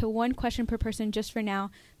it to one question per person just for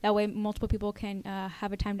now. That way multiple people can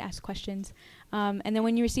have a time to ask questions. And then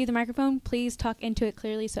when you receive the microphone, please talk into it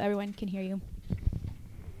clearly so everyone can hear you.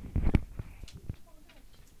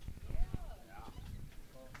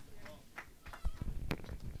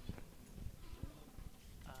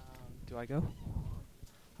 Do I go?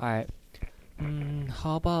 All right.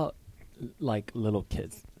 How about like little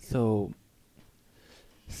kids? So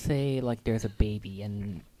say like there's a baby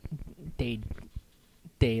and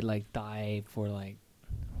they like die for like,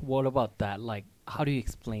 what about that? Like, how do you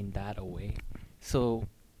explain that away? So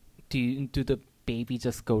do the baby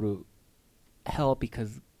just go to hell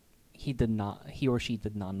because he or she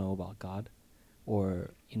did not know about God? Or,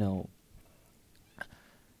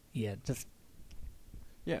 yeah.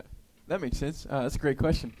 That makes sense. That's a great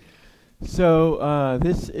question. So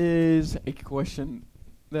this is a question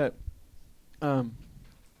that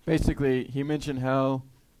basically he mentioned hell.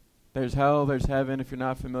 There's heaven. If you're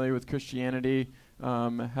not familiar with Christianity,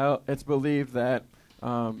 hell, it's believed that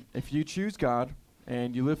if you choose God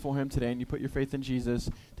and you live for him today and you put your faith in Jesus,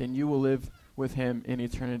 then you will live with him in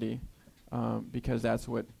eternity, because that's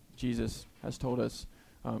what Jesus has told us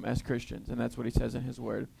as Christians, and that's what he says in his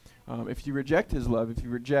word. If you reject his love, if you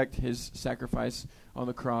reject his sacrifice on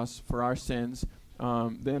the cross for our sins,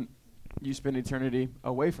 then you spend eternity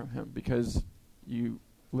away from him because you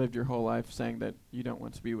lived your whole life saying that you don't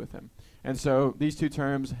want to be with him. And so these two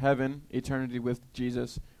terms, heaven, eternity with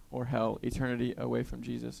Jesus, or hell, eternity away from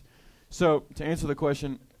Jesus. So to answer the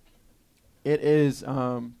question, it is,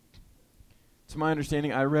 to my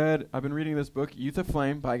understanding, I've been reading this book, Youth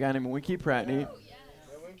Aflame, by a guy named Winky Pratney. Oh, yes.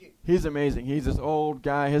 He's amazing. He's this old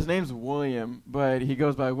guy. His name's William, but he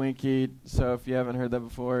goes by Winky. So if you haven't heard that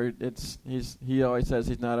before, he always says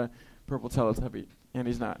he's not a purple Teletubby, and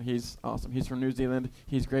he's not. He's awesome. He's from New Zealand.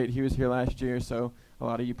 He's great. He was here last year, so a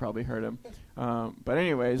lot of you probably heard him. But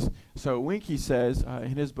anyways, so Winky says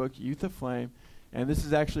in his book, Youth Aflame, and this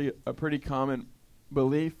is actually a pretty common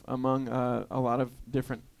belief among a lot of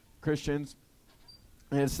different Christians,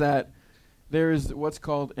 and it's that there is what's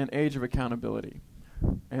called an age of accountability.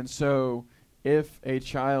 And so if a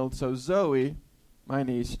child, so Zoe, my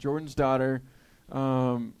niece, Jordan's daughter,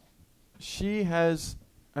 she has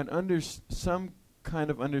some kind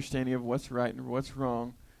of understanding of what's right and what's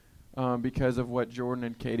wrong because of what Jordan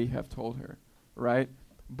and Katie have told her, right?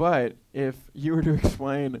 But if you were to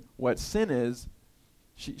explain what sin is,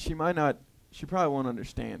 she probably won't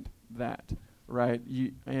understand that, right?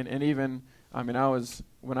 And even, I mean,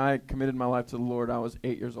 when I committed my life to the Lord, I was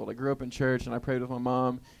 8 years old. I grew up in church, and I prayed with my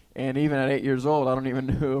mom. And even at 8 years old, I don't even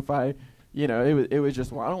know if it was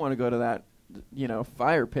just, well, I don't want to go to that,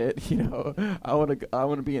 fire pit. I want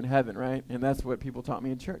to be in heaven, right? And that's what people taught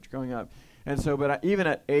me in church growing up. And so, even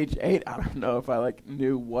at age 8, I don't know if I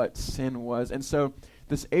knew what sin was. And so,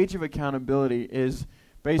 this age of accountability is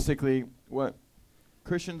basically what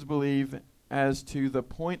Christians believe as to the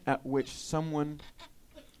point at which someone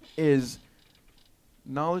is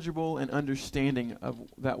knowledgeable and understanding of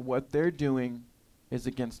that what they're doing is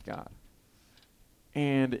against God.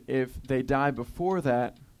 And if they die before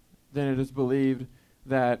that, then it is believed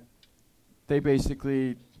that they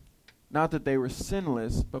basically, not that they were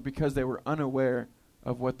sinless, but because they were unaware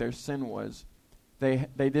of what their sin was, they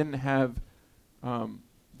didn't have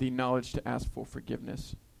the knowledge to ask for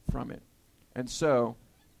forgiveness from it. And so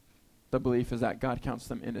the belief is that God counts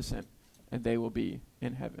them innocent and they will be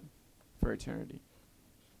in heaven for eternity.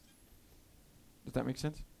 Does that make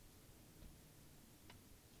sense?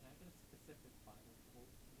 Can I get a specific Bible quote?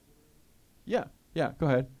 Yeah, go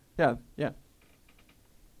ahead. Yeah. Go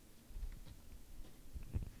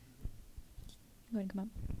ahead and come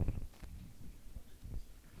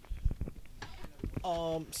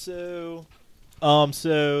up. So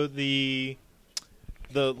the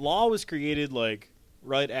law was created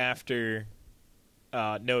right after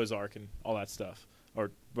Noah's Ark and all that stuff,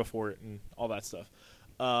 or before it and all that stuff.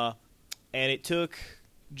 And it took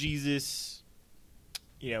Jesus,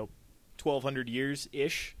 1,200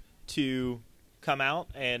 years-ish to come out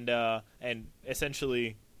and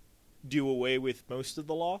essentially do away with most of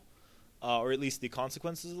the law, or at least the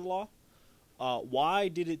consequences of the law. Why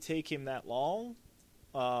did it take him that long,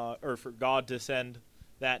 or for God to send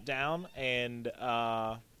that down? And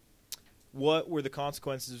what were the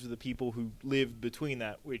consequences for the people who lived between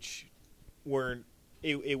that, which weren't?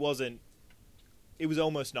 It was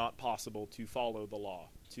almost not possible to follow the law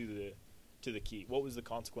to the key. What was the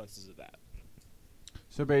consequences of that?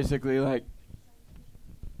 So basically,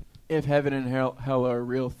 if heaven and hell are a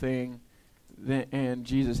real thing, and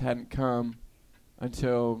Jesus hadn't come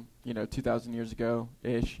until 2,000 years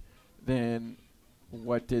ago-ish, then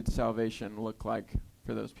what did salvation look like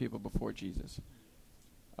for those people before Jesus?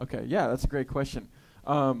 Okay, yeah, that's a great question.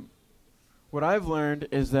 What I've learned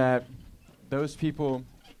is that those people,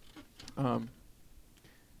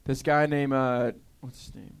 this guy named, what's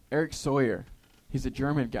his name? Eric Sawyer. He's a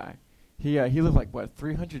German guy. He lived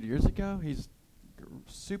 300 years ago? He's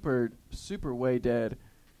super, super way dead.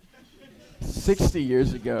 60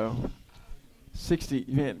 years ago. 60,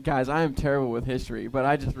 man, guys, I am terrible with history, but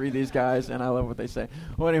I just read these guys and I love what they say.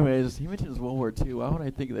 Well, anyways, he mentions World War II. Why would I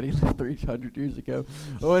think that he lived 300 years ago?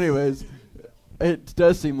 Well, anyways, it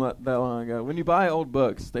does seem that long ago. When you buy old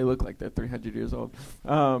books, they look like they're 300 years old.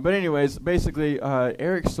 But anyways, basically,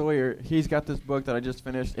 Eric Sawyer, he's got this book that I just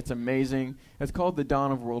finished. It's amazing. It's called The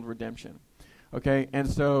Dawn of World Redemption. Okay, and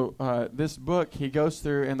so this book, he goes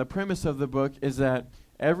through, and the premise of the book is that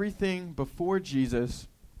everything before Jesus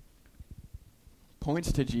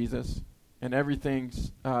points to Jesus, and everything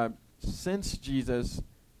since Jesus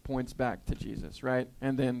points back to Jesus, right?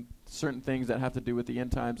 And then certain things that have to do with the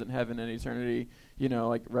end times and heaven and eternity,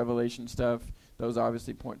 like Revelation stuff, those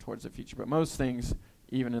obviously point towards the future. But most things,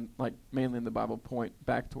 even in mainly in the Bible, point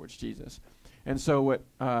back towards Jesus. And so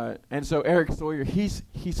Eric Sawyer, he's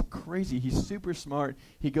crazy. He's super smart.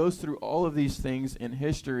 He goes through all of these things in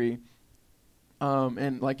history,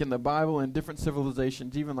 and like in the Bible and different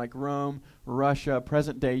civilizations, even like Rome, Russia,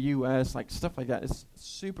 present day U.S., like stuff like that. It's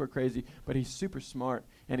super crazy, but he's super smart,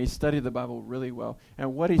 and he studied the Bible really well.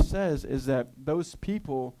 And what he says is that those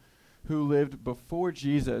people who lived before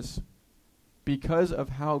Jesus, because of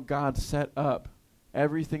how God set up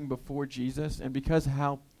everything before Jesus, and because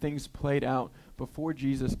how things played out before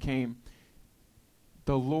Jesus came,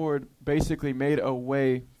 the Lord basically made a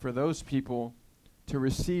way for those people to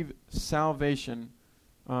receive salvation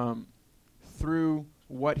through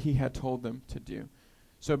what he had told them to do.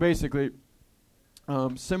 So basically,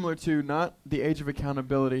 similar to not the age of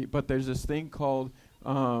accountability, but there's this thing called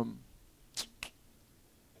I'm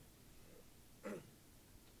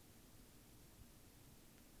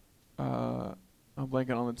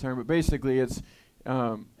blanking on the term, but basically it's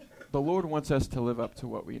the Lord wants us to live up to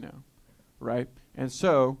what we know, right? And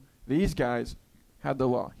so these guys had the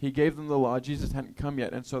law. He gave them the law. Jesus hadn't come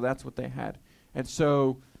yet, and so that's what they had. And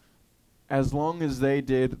so as long as they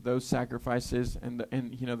did those sacrifices and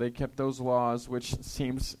you know, they kept those laws, which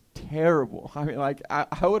seems terrible. I mean, like,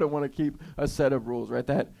 I wouldn't want to keep a set of rules, right?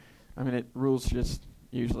 Rules just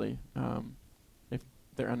usually, if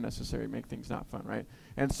they're unnecessary, make things not fun, right?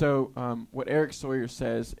 And so what Eric Sawyer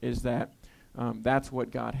says is that that's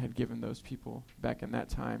what God had given those people back in that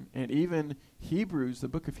time. And even Hebrews, the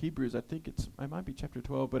book of Hebrews, I think it might be chapter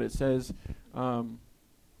 12, but it says,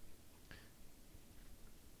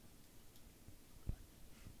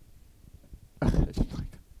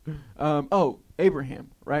 Abraham,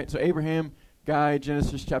 right? So Abraham,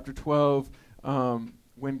 Genesis chapter 12,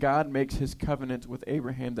 when God makes his covenant with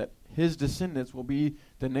Abraham that his descendants will be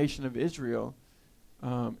the nation of Israel,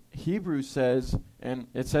 Hebrews says, and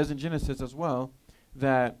it says in Genesis as well,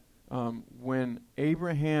 that when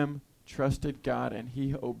Abraham trusted God and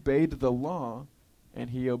he obeyed the law, and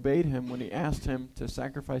he obeyed him when he asked him to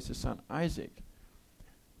sacrifice his son Isaac,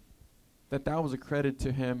 that was accredited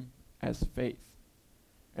to him as faith.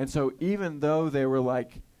 And so even though they were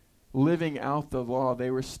like living out the law, they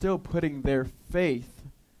were still putting their faith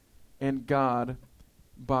in God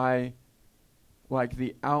by like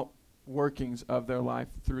the outworkings of their life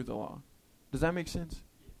through the law. Does that make sense?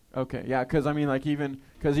 Okay, yeah, because I mean, like, even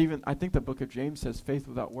I think the book of James says faith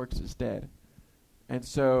without works is dead. And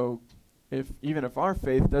so if our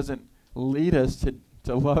faith doesn't lead us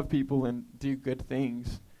to love people and do good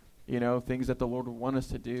things, you know, things that the Lord would want us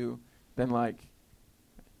to do, then like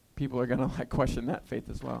people are gonna like question that faith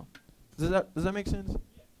as well. Does that make sense?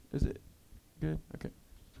 Is it good? Okay.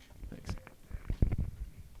 Thanks.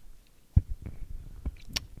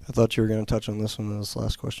 I thought you were going to touch on this one in this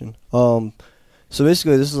last question. So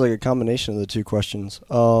basically, this is like a combination of the two questions.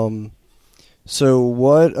 So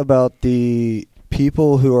what about the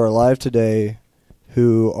people who are alive today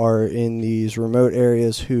who are in these remote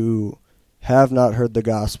areas who have not heard the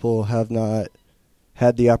gospel, have not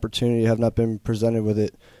had the opportunity, have not been presented with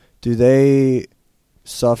it? Do they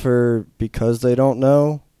suffer because they don't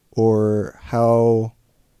know, or how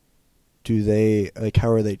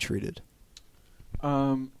are they treated?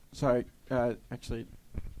 Actually,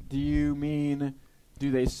 do you mean,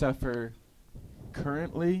 do they suffer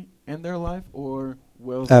currently in their life, or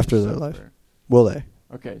will they after their life? Will they?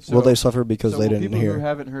 Okay. So will they suffer because they didn't hear? People who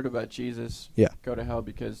haven't heard about Jesus go to hell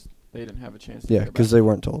because they didn't have a chance to hear about because they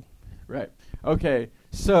weren't told. Right. Okay.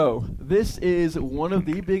 So this is one of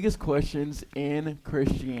the biggest questions in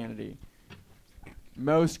Christianity.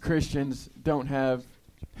 Most Christians don't have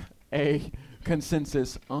a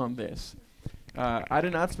consensus on this. I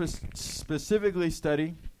did not specifically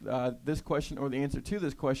study this question or the answer to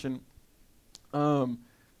this question,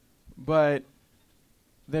 but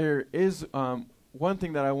there is one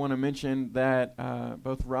thing that I want to mention that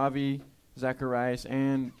both Ravi Zacharias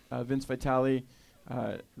and Vince Vitale,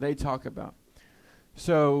 they talk about.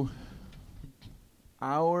 So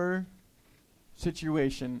our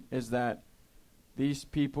situation is that these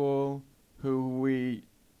people who we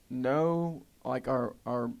know like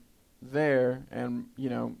are there, and you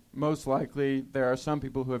know, most likely there are some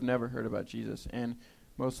people who have never heard about Jesus, and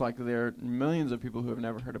most likely there are millions of people who have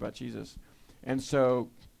never heard about Jesus. And so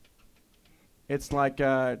it's like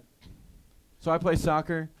so I play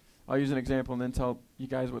soccer. I'll use an example and then tell you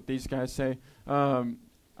guys what these guys say.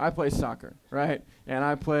 I play soccer, right? And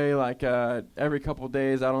I play like every couple of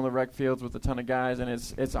days out on the rec fields with a ton of guys, and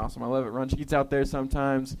it's awesome. I love it. Runcheat's out there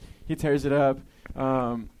sometimes. He tears it up.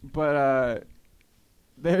 But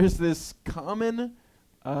there's this common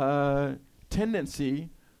tendency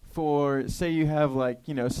for, say you have like,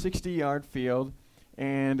 60-yard field,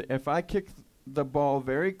 and if I kick the ball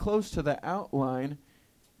very close to the outline,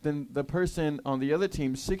 then the person on the other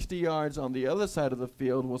team 60 yards on the other side of the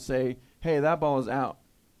field will say, hey, that ball is out.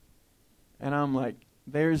 And I'm like,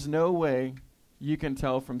 there's no way you can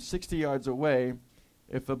tell from 60 yards away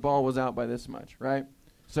if the ball was out by this much, right?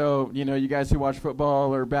 So, you guys who watch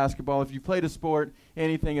football or basketball, if you played a sport,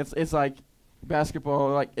 anything, it's like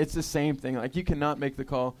basketball, like it's the same thing. Like you cannot make the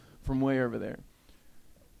call from way over there.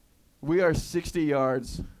 We are 60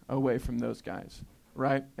 yards away from those guys,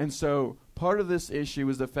 right? And so part of this issue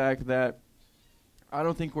is the fact that I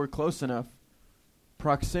don't think we're close enough,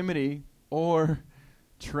 proximity, or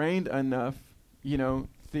trained enough,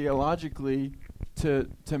 theologically to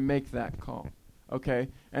make that call. Okay?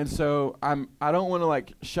 And so I don't want to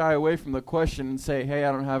like shy away from the question and say, hey,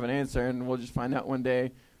 I don't have an answer and we'll just find out one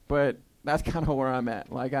day, but that's kind of where I'm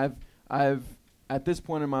at. Like I've at this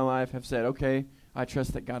point in my life have said, okay, I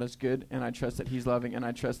trust that God is good, and I trust that he's loving, and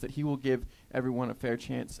I trust that he will give everyone a fair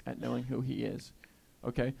chance at knowing who he is.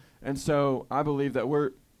 Okay? And so I believe that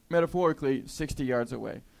we're metaphorically 60 yards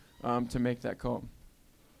away to make that call.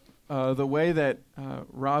 The way that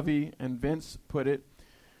Ravi and Vince put it,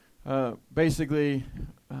 basically,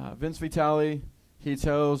 Vince Vitale, he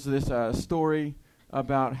tells this story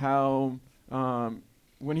about how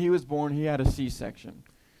when he was born, he had a C-section.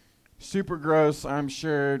 Super gross, I'm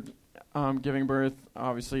sure. Giving birth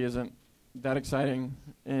obviously isn't that exciting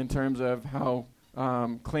in terms of how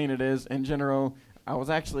clean it is in general. I was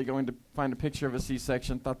actually going to find a picture of a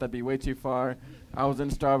C-section, thought that'd be way too far. I was in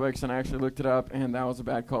Starbucks and I actually looked it up, and that was a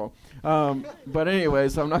bad call. But anyway,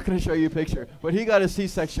 so I'm not going to show you a picture. But he got a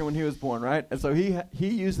C-section when he was born, right? And so he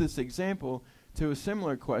used this example to a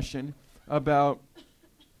similar question about,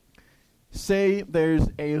 say there's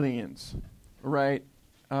aliens, right?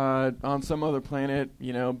 On some other planet,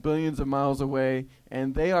 billions of miles away,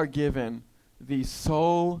 and they are given the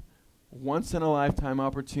sole once-in-a-lifetime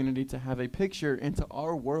opportunity to have a picture into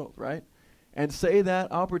our world, right? And say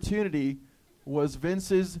that opportunity was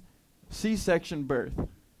Vince's C-section birth.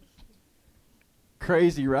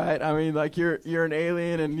 Crazy, right? I mean, like you're an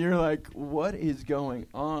alien, and you're like, what is going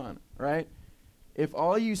on, right? If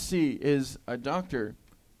all you see is a doctor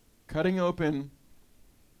cutting open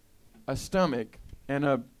a stomach and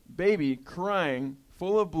a baby crying,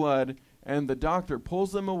 full of blood, and the doctor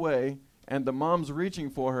pulls them away, and the mom's reaching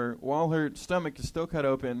for her while her stomach is still cut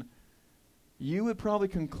open, you would probably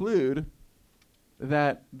conclude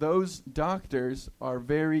that those doctors are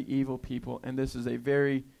very evil people, and this is a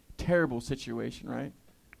very terrible situation, right?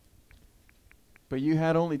 But you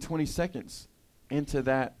had only 20 seconds into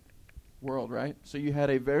that world, right? So you had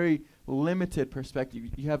a very limited perspective.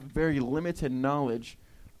 You have very limited knowledge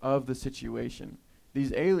of the situation.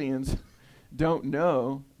 These aliens don't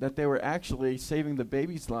know that they were actually saving the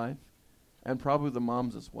baby's life and probably the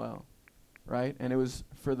mom's as well, right? And it was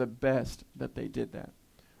for the best that they did that,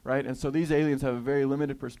 right? And so these aliens have a very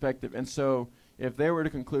limited perspective. And so if they were to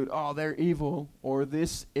conclude, oh, they're evil, or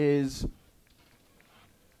this is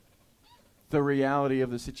the reality of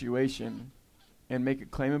the situation, and make a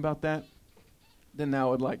claim about that, then that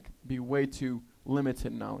would like be way too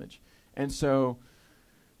limited knowledge. And so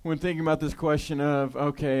when thinking about this question of,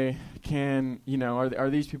 okay, are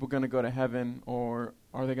these people going to go to heaven, or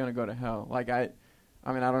are they going to go to hell? Like I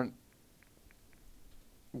don't,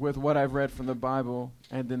 with what I've read from the Bible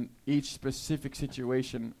and then each specific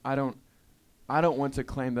situation, I don't want to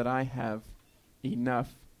claim that I have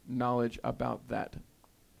enough knowledge about that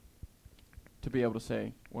to be able to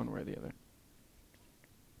say one way or the other.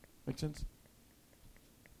 Make sense?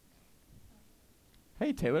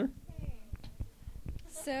 Hey, Taylor.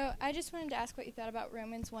 So I just wanted to ask what you thought about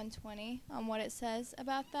Romans 1:20, on what it says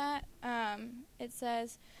about that. It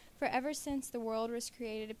says, "For ever since the world was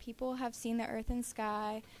created, people have seen the earth and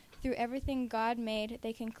sky. Through everything God made,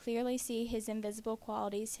 they can clearly see his invisible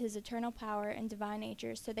qualities, his eternal power and divine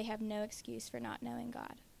nature, so they have no excuse for not knowing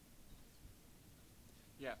God."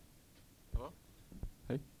 Yeah. Hello?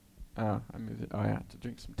 Hey? I moved it. Oh, I have to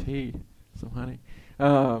drink some tea, some honey.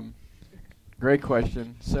 Great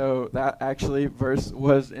question. So that actually verse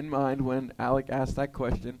was in mind when Alec asked that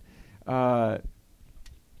question. So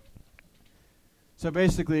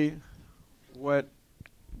basically, I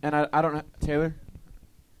don't, Taylor,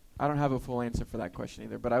 I don't have a full answer for that question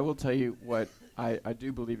either, but I will tell you what I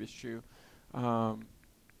do believe is true. Like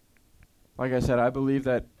I said, I believe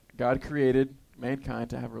that God created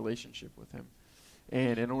mankind to have a relationship with him.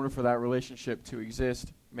 And in order for that relationship to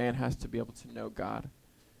exist, man has to be able to know God.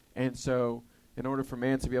 And so in order for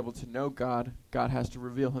man to be able to know God, God has to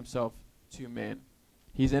reveal himself to man.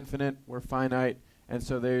 He's infinite, we're finite, and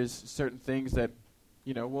so there's certain things that,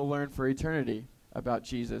 we'll learn for eternity about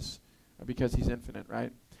Jesus. because he's infinite,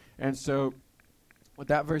 right? And so what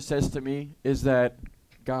that verse says to me is that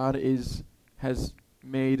God has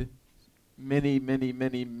made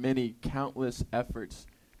many countless efforts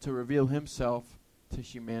to reveal himself to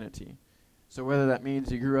humanity. So whether that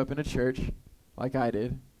means you grew up in a church like I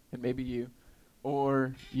did, and maybe you,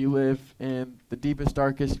 or you live in the deepest,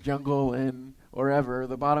 darkest jungle in wherever,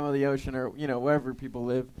 the bottom of the ocean, or wherever people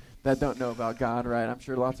live that don't know about God, right? I'm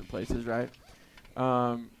sure lots of places, right?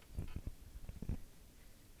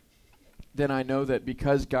 Then I know that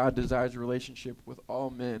because God desires a relationship with all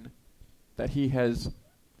men, that he has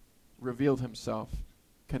revealed himself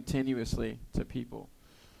continuously to people.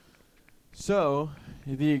 So,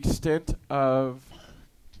 the extent of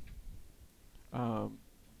how,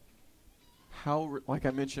 like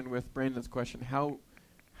I mentioned with Brandon's question,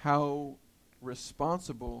 how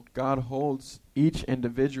responsible God holds each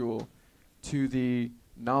individual to the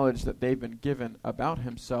knowledge that they've been given about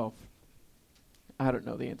himself, I don't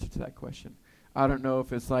know the answer to that question. I don't know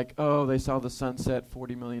if it's like, oh, they saw the sunset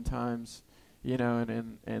 40 million times,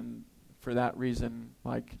 and for that reason,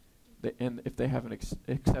 like, and if they haven't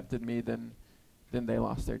accepted me, then they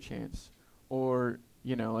lost their chance, or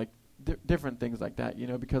like different things like that,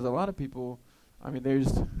 because a lot of people, I mean,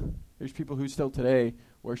 there's people who still today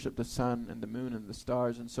worship the sun and the moon and the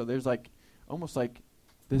stars, and so there's like almost like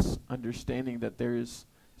this understanding that there is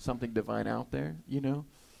something divine out there,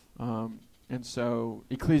 and so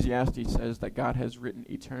Ecclesiastes says that God has written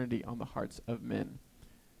eternity on the hearts of men,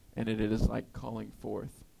 and it is like calling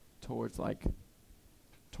forth towards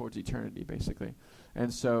eternity, basically.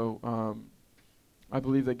 And so I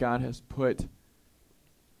believe that God has put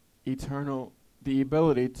the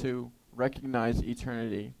ability to recognize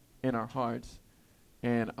eternity in our hearts,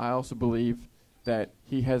 and I also believe that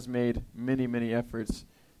he has made many efforts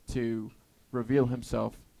to reveal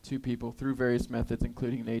himself to people through various methods,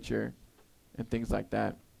 including nature and things like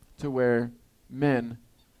that, to where men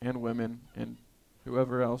and women and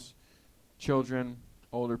whoever else, children,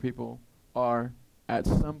 older people, are at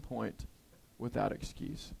some point without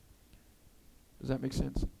excuse. Does that make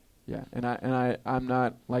sense? Yeah, and I'm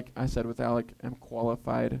not, like I said with Alec, I'm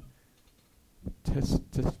qualified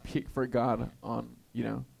to speak for God on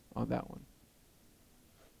that one.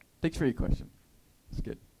 Thanks for your question. It's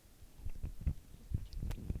good.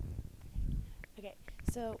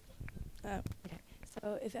 So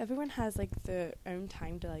if everyone has their own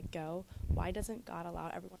time to go, why doesn't God allow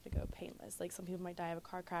everyone to go painless? Like, some people might die of a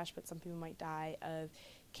car crash, but some people might die of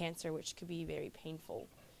cancer, which could be very painful.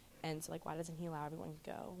 And so why doesn't he allow everyone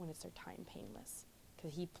to go when it's their time painless?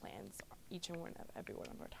 Because he plans each and every one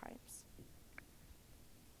of our times.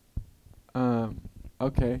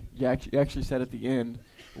 Okay. You actually said at the end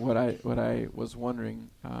what I was wondering.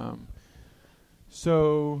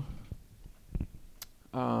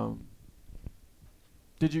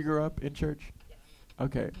 Did you grow up in church? Yes.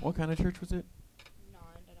 Okay. What kind of church was it?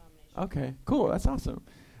 Non-denominational. Okay. Cool. That's awesome.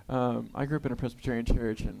 I grew up in a Presbyterian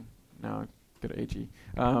church, and now I go to AG.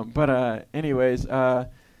 Anyways,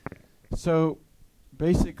 so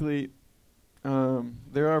basically,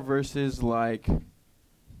 there are verses like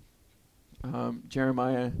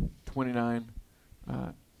Jeremiah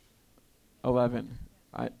 29:11.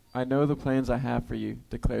 I know the plans I have for you,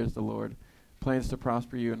 declares the Lord. Plans to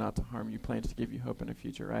prosper you and not to harm you. Plans to give you hope in the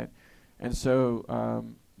future, right? And so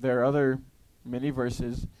there are other many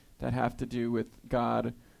verses that have to do with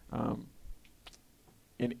God.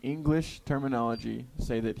 In English terminology,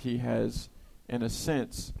 say that he has, in a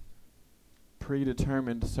sense,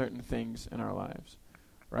 predetermined certain things in our lives,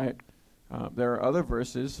 right? There are other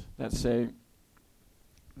verses that say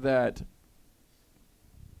that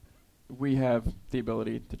we have the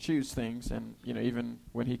ability to choose things, and even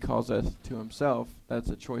when he calls us to himself, that's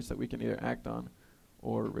a choice that we can either act on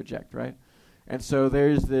or reject, right? And so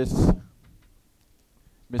there's this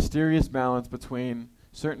mysterious balance between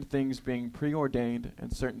certain things being preordained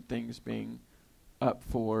and certain things being up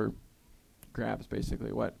for grabs,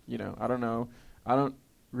 basically. I don't know. I don't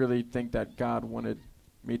really think that God wanted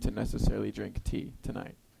me to necessarily drink tea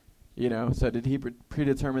tonight. So did he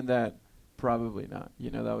predetermine that? Probably not.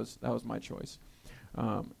 That was my choice.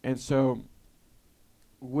 And so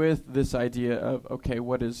with this idea of, okay,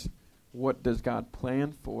 what does God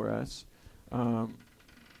plan for us? From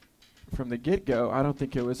the get-go, I don't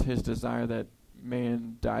think it was his desire that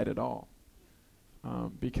man died at all.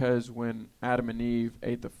 Because when Adam and Eve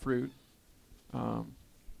ate the fruit,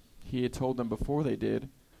 he had told them before they did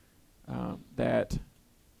that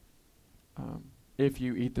if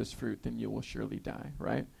you eat this fruit, then you will surely die,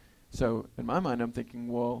 right? So in my mind, I'm thinking,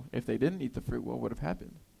 well, if they didn't eat the fruit, what would have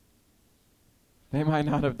happened? They might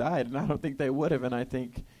not have died, and I don't think they would have. And I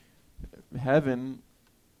think heaven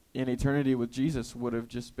in eternity with Jesus would have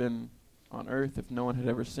just been on earth if no one had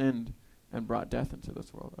ever sinned and brought death into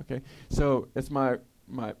this world. Okay, so it's my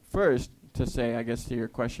first to say, I guess, to your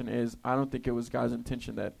question is, I don't think it was God's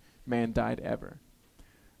intention that man died ever,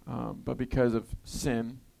 but because of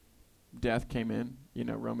sin, death came in. You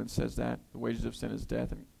know, Romans says that the wages of sin is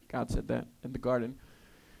death, and God said that in the garden.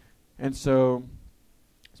 And so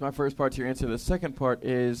it's my first part to your answer. The second part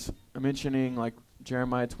is mentioning like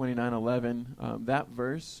Jeremiah 29:11. That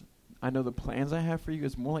verse, I know the plans I have for you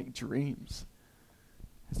is more like dreams.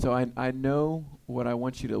 So I know what I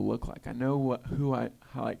want you to look like. I know who I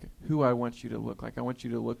want you to look like. I want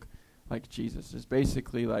you to look like Jesus. Is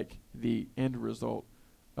basically like the end result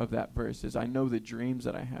of that verse. Is I know the dreams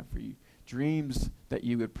that I have for you. Dreams that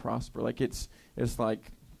you would prosper. Like it's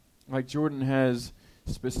like Jordan has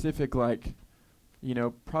specific, like, you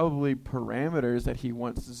know, probably parameters that he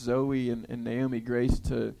wants Zoe and Naomi Grace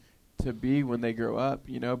to be when they grow up,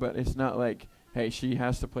 you know, but it's not like, hey, she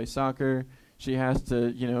has to play soccer, she has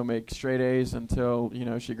to, you know, make straight A's until, you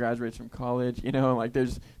know, she graduates from college, you know, like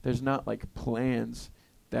there's not like plans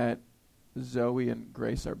that Zoe and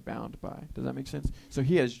Grace are bound by. Does that make sense? So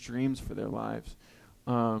he has dreams for their lives.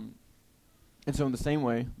 And so in the same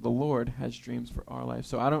way, the Lord has dreams for our life.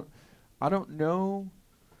 So I don't know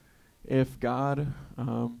if God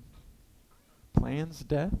plans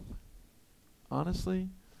death, honestly.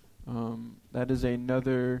 That is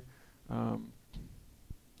another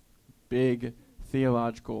big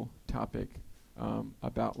theological topic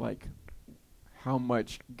about like how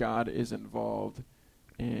much God is involved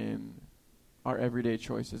in our everyday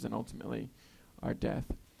choices and ultimately our death.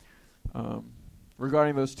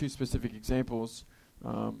 Regarding those two specific examples,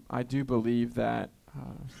 I do believe that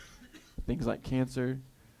things like cancer,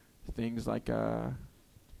 things like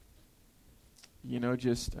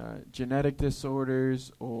just genetic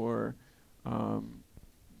disorders or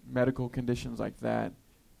medical conditions like that,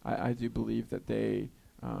 I do believe that they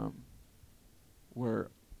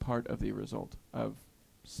were part of the result of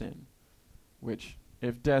sin, which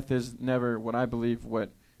if death is never what I believe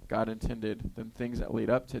what God intended, then things that lead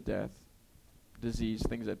up to death, disease,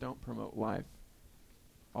 things that don't promote life,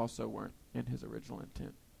 also weren't in his original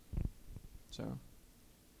intent. So,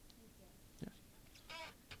 yeah.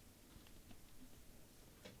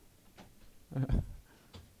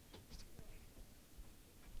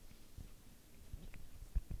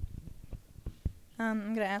 I'm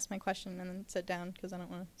going to ask my question and then sit down because I don't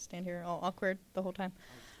want to stand here all awkward the whole time.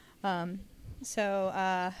 My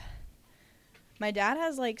dad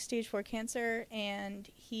has like stage 4 cancer, and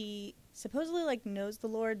he supposedly like knows the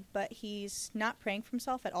Lord, but he's not praying for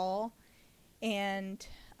himself at all. And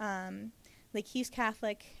like he's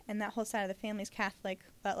Catholic, and that whole side of the family is Catholic,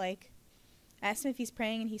 but like I asked him if he's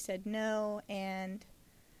praying, and he said no, and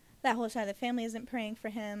that whole side of the family isn't praying for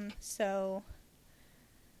him, so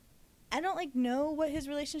I don't like know what his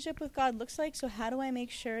relationship with God looks like. So how do I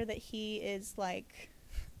make sure that he is like,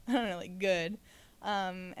 I don't know, like good,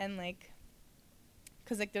 and like,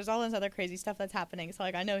 because like there's all this other crazy stuff that's happening, so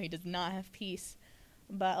like I know he does not have peace,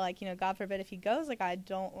 but like, you know, God forbid if he goes, like I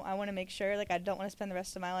want to make sure, like I don't want to spend the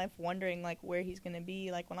rest of my life wondering like where he's gonna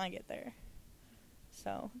be like when I get there.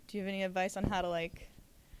 So do you have any advice on how to like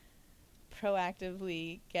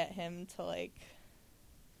proactively get him to like,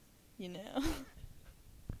 you know?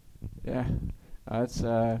 Yeah, it's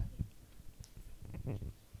I'm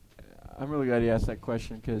really glad you asked that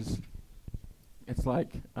question, because it's like,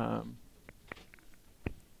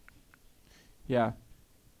 yeah.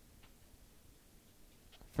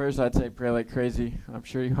 First, I'd say pray like crazy. I'm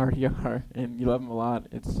sure you already are, and you love him a lot.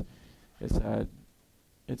 It's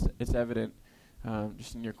evident,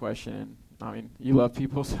 just in your question. And I mean, you love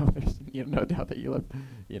people, so there's no doubt that you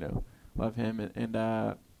love him, and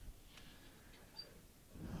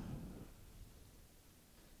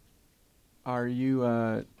are you,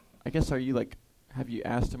 I guess, are you like, have you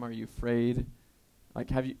asked him, are you afraid? Like,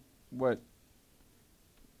 have you, what?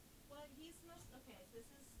 Well, he's not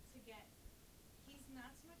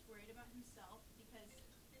so much worried about himself because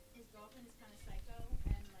his girlfriend is kind of psycho,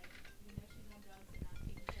 and like, you know, she's on drugs and not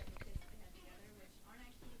taking care of the kids that they have together, which aren't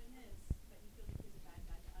actually even his, but he feels like he's a bad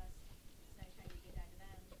guy to us, so he's trying to be a good guy to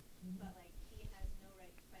them, but like, he has no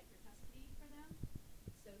right to fight for custody for them,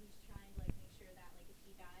 so he's trying to like make sure that like if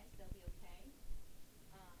he dies, they'll be okay.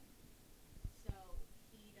 So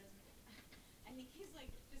he doesn't. I think he's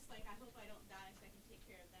like just like, I hope I don't die so I can take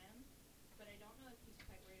care of them. But I don't know if he's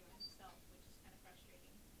quite worried about himself, which is kind of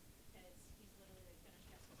frustrating because he's literally like gonna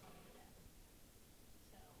stress himself to death.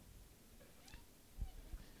 So.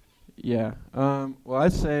 Yeah. Well,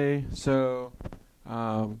 I'd say so.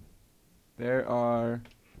 There are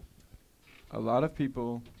a lot of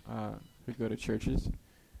people who go to churches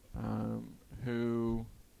who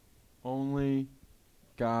only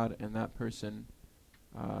God and that person,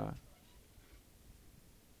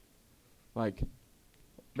 like,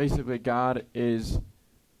 basically God is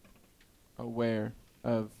aware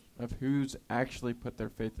of who's actually put their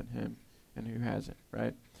faith in Him and who hasn't,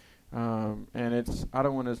 right? And it's I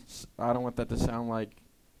don't want that to sound like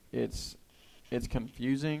it's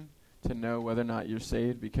confusing to know whether or not you're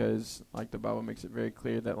saved, because like the Bible makes it very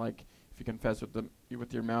clear that like if you confess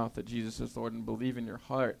with your mouth that Jesus is Lord and believe in your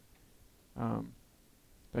heart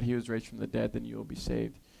that He was raised from the dead, then you will be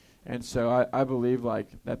saved. And so I believe like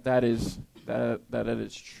that is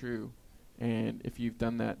true, and if you've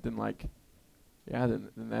done that, then like then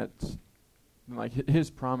that's then like His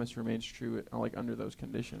promise remains true like under those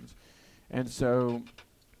conditions. And so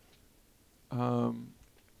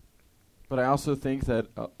but I also think that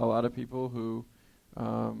a lot of people who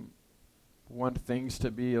want things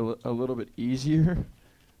to be a little bit easier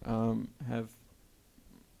have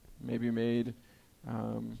maybe made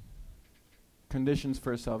conditions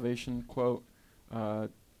for salvation, quote, you'll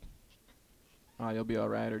be all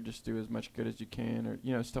right, or just do as much good as you can,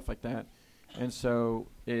 or stuff like that. And so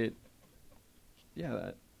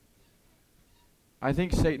I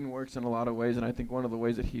think Satan works in a lot of ways, and I think one of the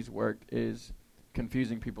ways that he's worked is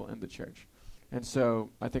confusing people in the church. And so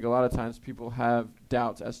I think a lot of times people have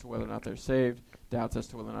doubts as to whether or not they're saved, doubts as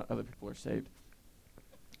to whether or not other people are saved.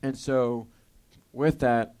 And so with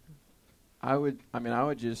that, I don't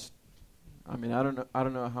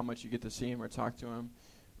know how much you get to see him or talk to him,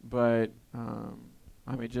 but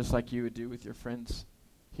just like you would do with your friends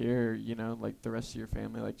here, like the rest of your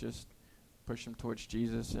family, like just push them towards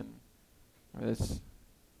Jesus. And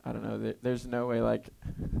I don't know, there's no way like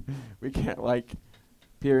we can't like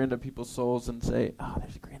peer into people's souls and say, oh,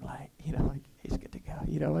 there's a green light, like he's good to go,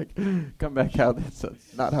 like come back out. That's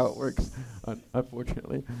not how it works,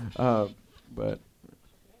 unfortunately. But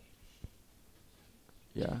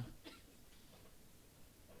yeah.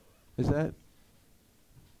 Does that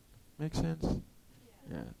make sense?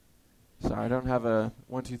 Yeah. Sorry, I don't have a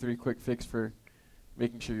 1, 2, 3 quick fix for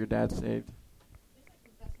making sure your dad's saved.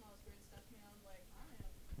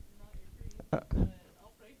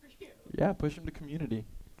 Yeah, push him to community.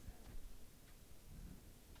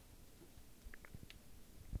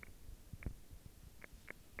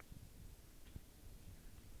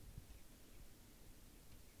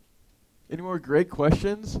 Any more great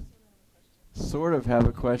questions? Sort of have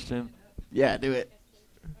a question. Yeah, do it.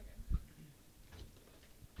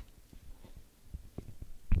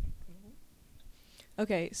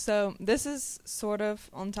 Okay, so this is sort of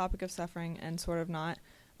on the topic of suffering and sort of not.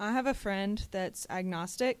 I have a friend that's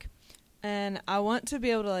agnostic, and I want to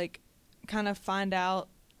be able to like kind of find out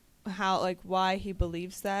how like why he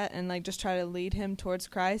believes that and like just try to lead him towards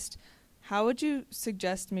Christ. How would you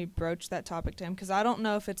suggest me broach that topic to him? Because I don't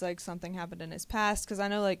know if it's like something happened in his past, because I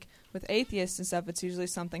know like with atheists and stuff, it's usually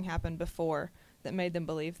something happened before that made them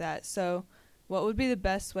believe that. So what would be the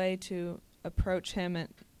best way to approach him and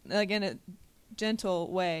like in a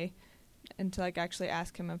gentle way and to like actually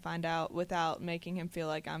ask him and find out without making him feel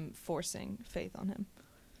like I'm forcing faith on him?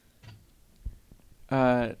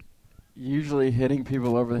 Usually hitting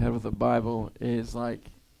people over the head with the Bible is like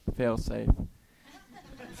fail safe.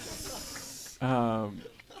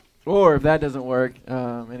 Or if that doesn't work,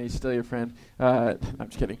 and he's still your friend, I'm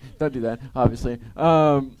just kidding. Don't do that, obviously.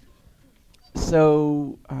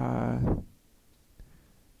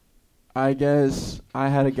 I guess I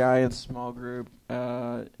had a guy in small group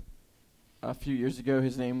a few years ago.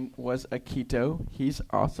 His name was Akito. He's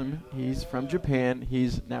awesome. He's from Japan.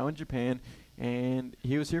 He's now in Japan, and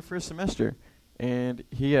he was here for a semester. And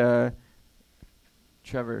he,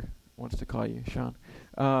 Trevor wants to call you Sean.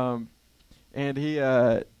 And he,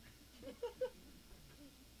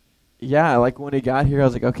 like when he got here, I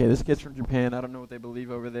was like, okay, this kid's from Japan. I don't know what they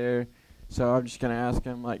believe over there. So I'm just going to ask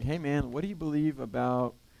him, like, hey, man, what do you believe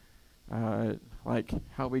about, like,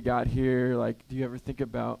 how we got here? Like, do you ever think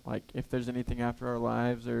about, like, if there's anything after our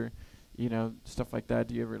lives or, stuff like that?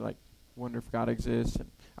 Do you ever, like, wonder if God exists?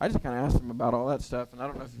 And I just kind of asked him about all that stuff. And I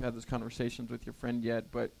don't know if you've had those conversations with your friend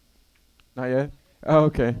yet, but not yet? Oh,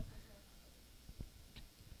 okay.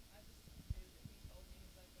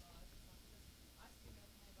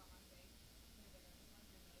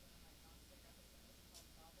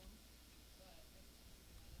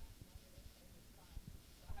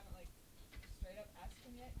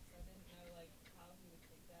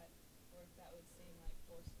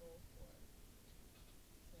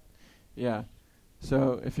 Yeah.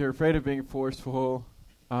 So if you're afraid of being forceful,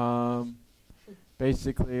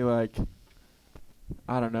 basically, like,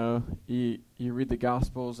 I don't know, you read the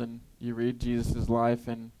Gospels and you read Jesus' life,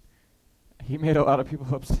 and he made a lot of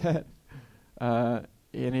people upset. And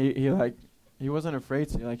he wasn't afraid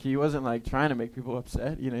to. Like, he wasn't, like, trying to make people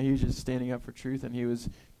upset. You know, he was just standing up for truth, and he was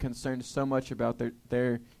concerned so much about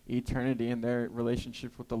their eternity and their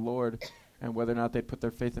relationship with the Lord and whether or not they'd put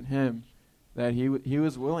their faith in him, that he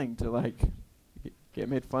was willing to, like, get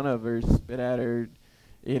made fun of or spit at or,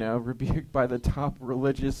 you know, rebuked by the top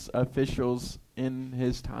religious officials in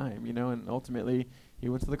his time, you know, and ultimately he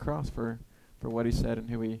went to the cross for what he said and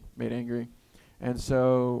who he made angry. And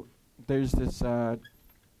so there's this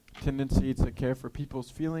tendency to care for people's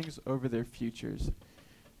feelings over their futures.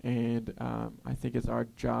 And I think it's our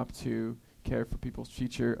job to care for people's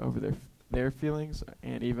future over their feelings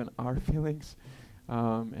and even our feelings.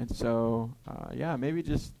 And so, maybe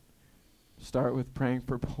just start with praying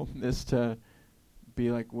for boldness to be,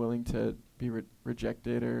 like, willing to be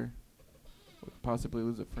rejected or possibly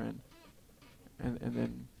lose a friend. And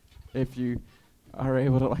then if you are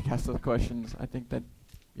able to, like, ask those questions, I think that,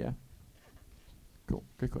 yeah. Cool.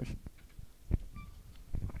 Good question.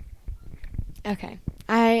 Okay.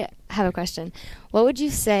 I have a question. What would you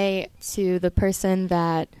say to the person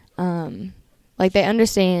that, like, they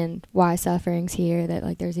understand why suffering's here, that,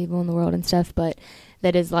 like, there's evil in the world and stuff, but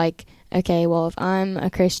that is like, okay, well, if I'm a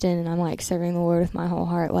Christian and I'm, like, serving the Lord with my whole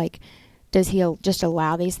heart, like, does he just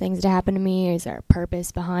allow these things to happen to me, or is there a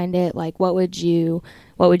purpose behind it? Like, what would you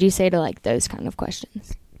say to, like, those kind of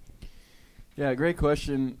questions? Yeah, great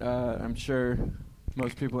question. I'm sure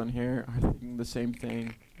most people in here are thinking the same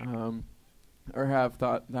thing, or have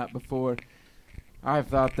thought that before. I've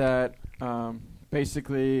thought that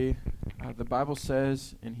basically the Bible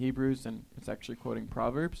says in Hebrews, and it's actually quoting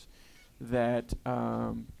Proverbs, that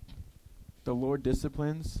the Lord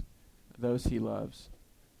disciplines those he loves,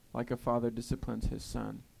 like a father disciplines his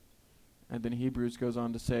son. And then Hebrews goes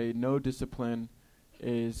on to say, no discipline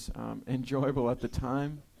is enjoyable at the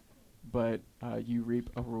time, but you reap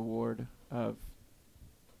a reward of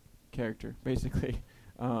character, basically.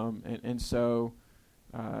 And so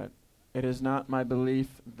it is not my belief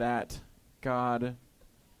that God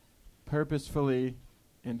purposefully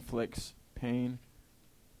inflicts pain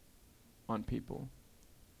on people.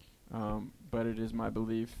 But it is my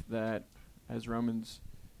belief that, as Romans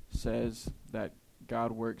says, that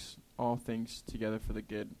God works all things together for the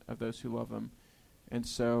good of those who love him. And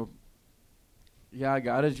so, yeah,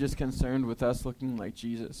 God is just concerned with us looking like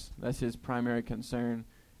Jesus. That's his primary concern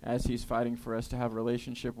as he's fighting for us to have a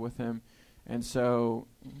relationship with him. And so,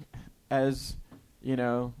 as, you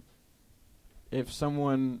know, if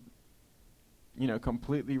someone, you know,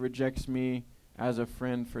 completely rejects me as a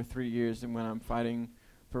friend for 3 years, and when I'm fighting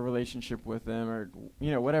for a relationship with them, or, you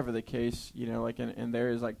know, whatever the case, you know, like, and there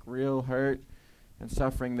is, like, real hurt and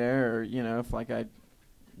suffering there, or, you know, if, like,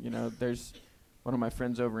 there's one of my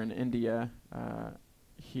friends over in India,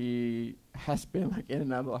 he has been, like, in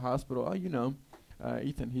and out of the hospital. Oh, you know,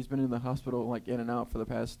 Ethan, he's been in the hospital, like, in and out for the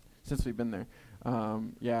past, since we've been there.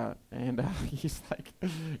 And he's like,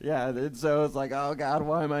 yeah, and so it's like, oh, God,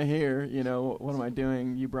 why am I here? You know, what am I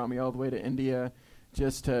doing? You brought me all the way to India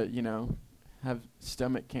just to, you know, have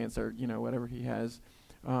stomach cancer, you know, whatever he has.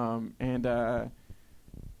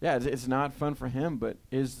 It's not fun for him, but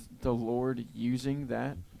is the Lord using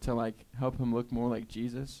that to, like, help him look more like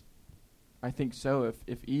Jesus? I think so.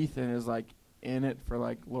 If Ethan is, like, in it for,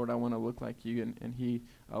 like, Lord, I want to look like you, and he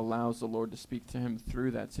allows the Lord to speak to him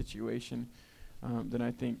through that situation, then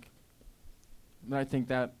I think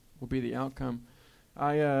that will be the outcome.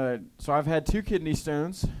 So I've had 2 kidney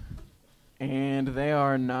stones, and they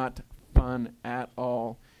are not fun at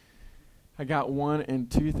all. I got one in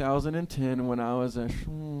 2010 when I was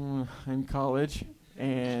in college,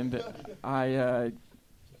 and I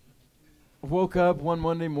woke up one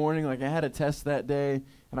Monday morning, like, I had a test that day,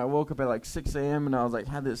 and I woke up at, like, 6 a.m., and I was, like,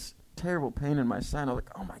 had this terrible pain in my side. I was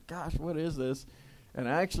like, oh, my gosh, what is this? And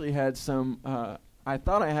I actually had some, I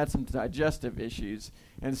thought I had some digestive issues,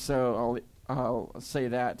 and so I'll say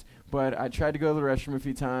that. But I tried to go to the restroom a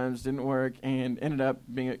few times, didn't work, and ended up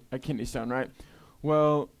being a kidney stone, right?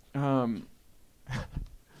 Well,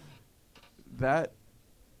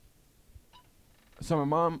 so my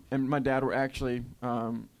mom and my dad were actually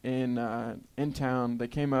in town. They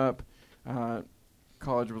came up.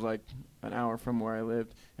 College was like an hour from where I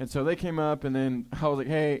lived, and so they came up, and then I was like,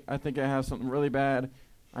 hey, I think I have something really bad.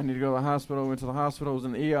 I need to go to the hospital. Went to the hospital. Was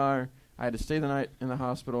in the ER. I had to stay the night in the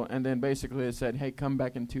hospital, and then basically they said, hey, come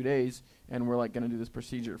back in 2 days, and we're, like, going to do this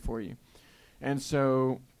procedure for you. And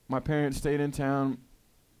so my parents stayed in town,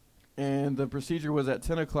 and the procedure was at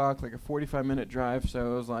 10 o'clock, like a 45-minute drive.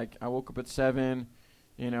 So it was like I woke up at 7,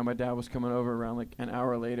 My dad was coming over around like an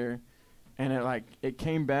hour later, and it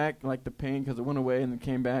came back, like the pain, because it went away and then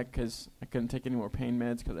came back because I couldn't take any more pain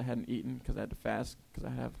meds because I hadn't eaten, because I had to fast because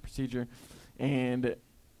I had a procedure. And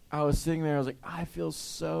I was sitting there, I was like, I feel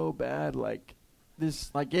so bad, like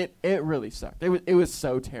this, like it really sucked. It was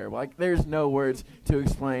so terrible. Like there's no words to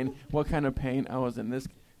explain what kind of pain I was in. This,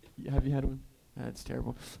 have you had one? That's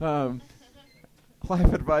terrible.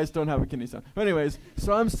 Life advice: don't have a kidney stone. But anyways,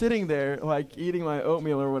 so I'm sitting there like eating my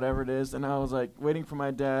oatmeal or whatever it is, and I was like waiting for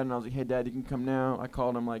my dad, and I was like, "Hey, Dad, you can come now." I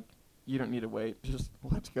called him like, "You don't need to wait. Just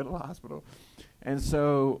let's go to the hospital." And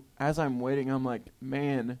so as I'm waiting, I'm like,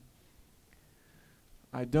 "Man,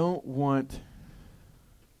 I don't want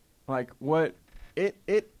like what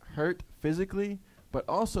it hurt physically, but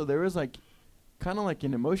also there was like kind of like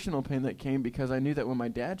an emotional pain that came because I knew that when my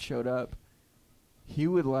dad showed up, he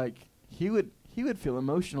would feel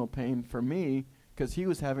emotional pain for me because he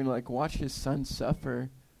was having to like watch his son suffer,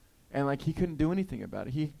 and like he couldn't do anything about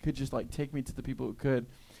it. He could just like take me to the people who could.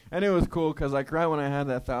 And it was cool because like right when I had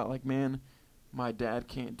that thought, like, man, my dad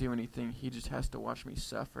can't do anything, he just has to watch me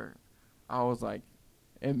suffer, I was like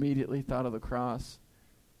immediately thought of the cross,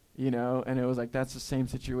 and it was like that's the same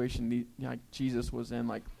situation like Jesus was in.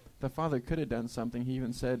 Like the Father could have done something. He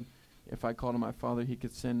even said if I called him my Father, he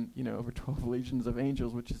could send over 12 legions of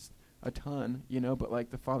angels, which is a ton, but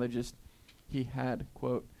like the Father he had,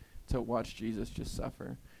 quote, to watch Jesus just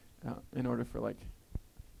suffer in order for like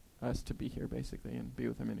us to be here basically and be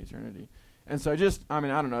with him in eternity. And so I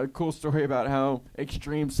don't know, a cool story about how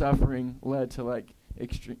extreme suffering led to like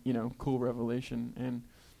extreme, cool revelation.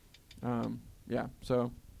 And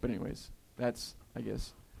but anyways, that's, I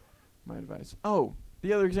guess, my advice. Oh,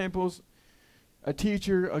 the other examples, a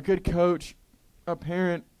teacher, a good coach, a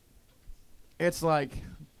parent, it's like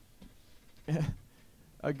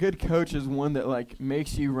a good coach is one that like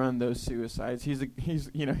makes you run those suicides. He's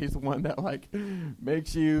the one that like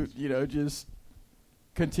makes you just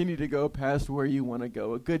continue to go past where you want to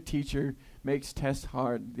go. A good teacher makes tests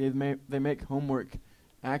hard. They make homework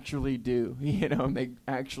actually do, and they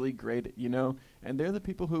actually grade it, and they're the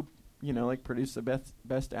people who like produce the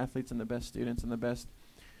best athletes and the best students and the best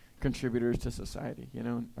contributors to society.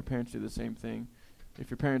 Our parents do the same thing.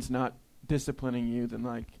 If your parents not disciplining you, then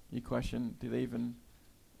like you question, do they even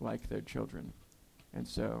like their children? And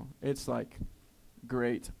so it's like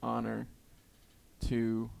great honor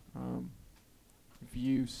to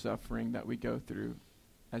view suffering that we go through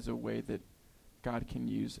as a way that God can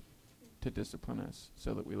use to discipline us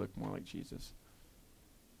so that we look more like Jesus.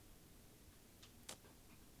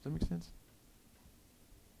 Does that make sense?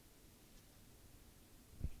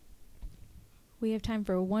 We have time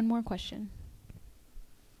for one more question.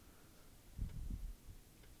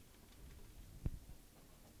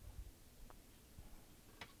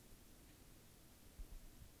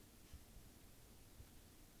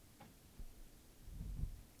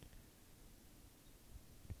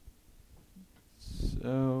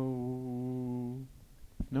 So,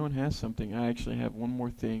 if no one has something, I actually have one more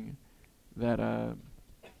thing that,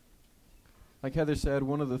 like Heather said,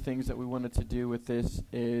 one of the things that we wanted to do with this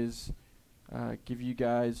is give you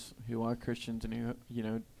guys who are Christians and who,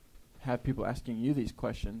 have people asking you these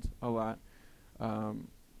questions a lot,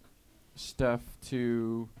 stuff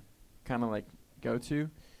to kind of like go to.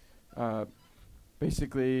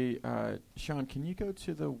 Basically, Sean, can you go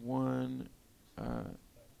to the one,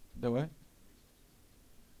 the what?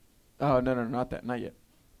 Oh, no, not that, not yet.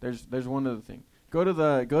 There's one other thing. Go to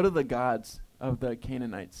the gods of the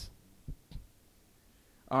Canaanites.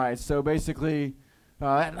 All right, so basically,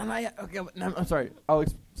 okay, no, I'm sorry. I'll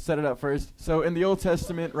set it up first. So in the Old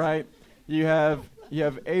Testament, right, you have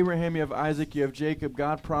Abraham, you have Isaac, you have Jacob.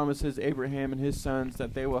 God promises Abraham and his sons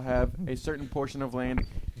that they will have a certain portion of land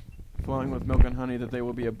flowing with milk and honey, that they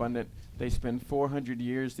will be abundant. They spend 400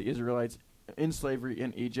 years, the Israelites, in slavery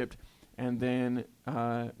in Egypt. And then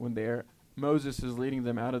when Moses is leading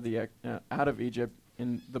them out of Egypt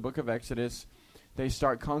in the book of Exodus, they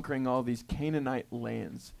start conquering all these Canaanite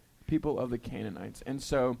lands, people of the Canaanites. And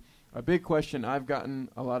so a big question I've gotten,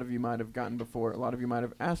 a lot of you might have gotten before, a lot of you might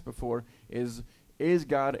have asked before, is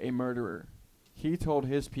God a murderer? He told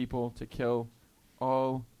his people to kill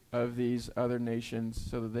all of these other nations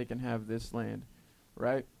so that they can have this land,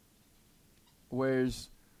 right? Where's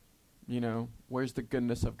the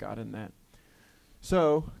goodness of God in that?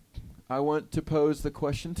 So I want to pose the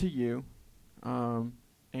question to you, and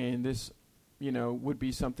this, would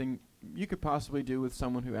be something you could possibly do with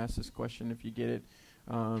someone who asks this question if you get it,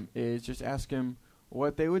 is just ask him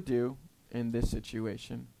what they would do in this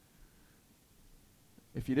situation.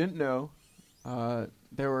 If you didn't know,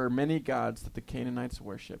 there were many gods that the Canaanites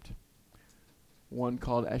worshipped. one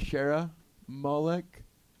called Asherah, Molech.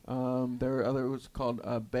 There were others called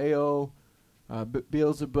Baal,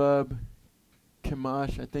 Beelzebub,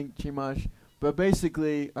 Chemosh. But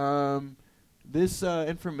basically, this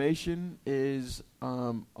information is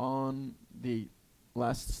on the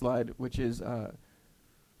last slide, which is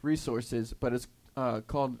resources, but it's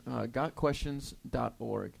called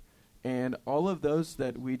gotquestions.org. And all of those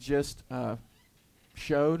that we just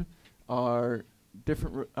showed are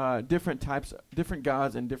different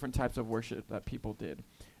gods and different types of worship that people did.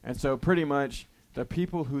 And so pretty much the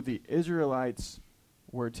people who the Israelites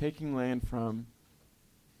were taking land from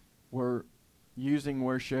were using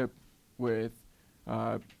worship with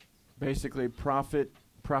basically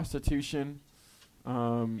prostitution,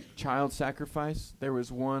 child sacrifice. There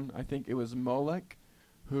was one, I think it was Molech,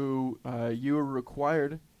 who you were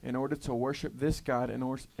required in order to worship this god,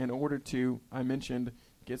 in order to, I mentioned,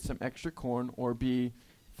 get some extra corn or be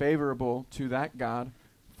favorable to that god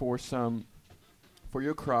for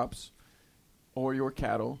your crops or your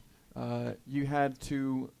cattle. You had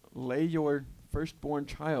to lay your firstborn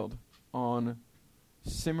child on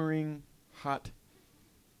simmering hot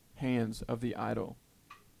hands of the idol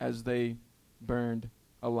as they burned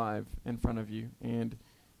alive in front of you. And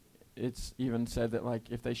it's even said that, like,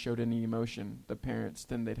 if they showed any emotion, the parents,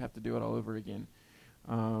 then they'd have to do it all over again.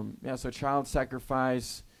 So child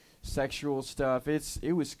sacrifice, sexual stuff,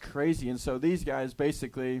 it was crazy. And so these guys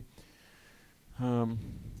basically,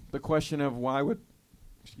 the question of why would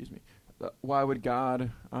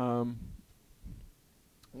God,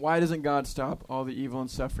 why doesn't God stop all the evil and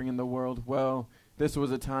suffering in the world? Well, this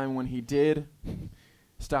was a time when he did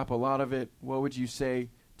stop a lot of it. What would you say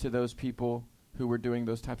to those people who were doing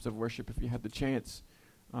those types of worship if you had the chance?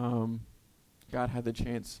 God had the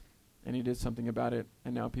chance, and he did something about it,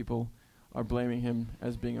 and now people are blaming him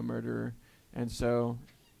as being a murderer. And so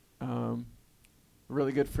a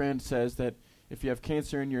really good friend says that if you have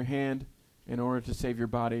cancer in your hand, in order to save your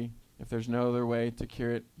body, if there's no other way to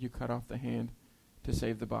cure it, you cut off the hand to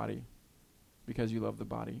save the body because you love the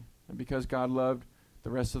body. And because God loved the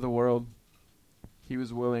rest of the world, he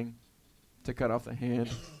was willing to cut off the hand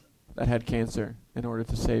that had cancer in order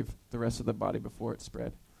to save the rest of the body before it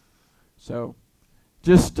spread. So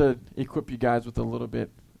just to equip you guys with a little bit,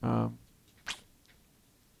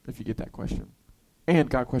 if you get that question. And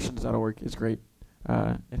GodQuestions.org is great.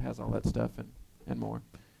 It has all that stuff and more.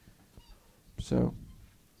 So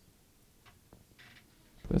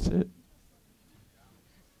that's it.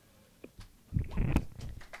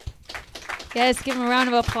 Yes, give him a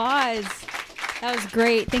round of applause. That was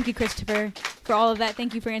great. Thank you, Christopher, for all of that.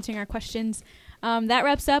 Thank you for answering our questions. That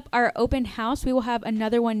wraps up our open house. We will have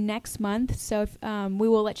another one next month, so we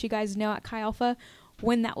will let you guys know at Chi Alpha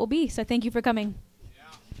when that will be. So thank you for coming.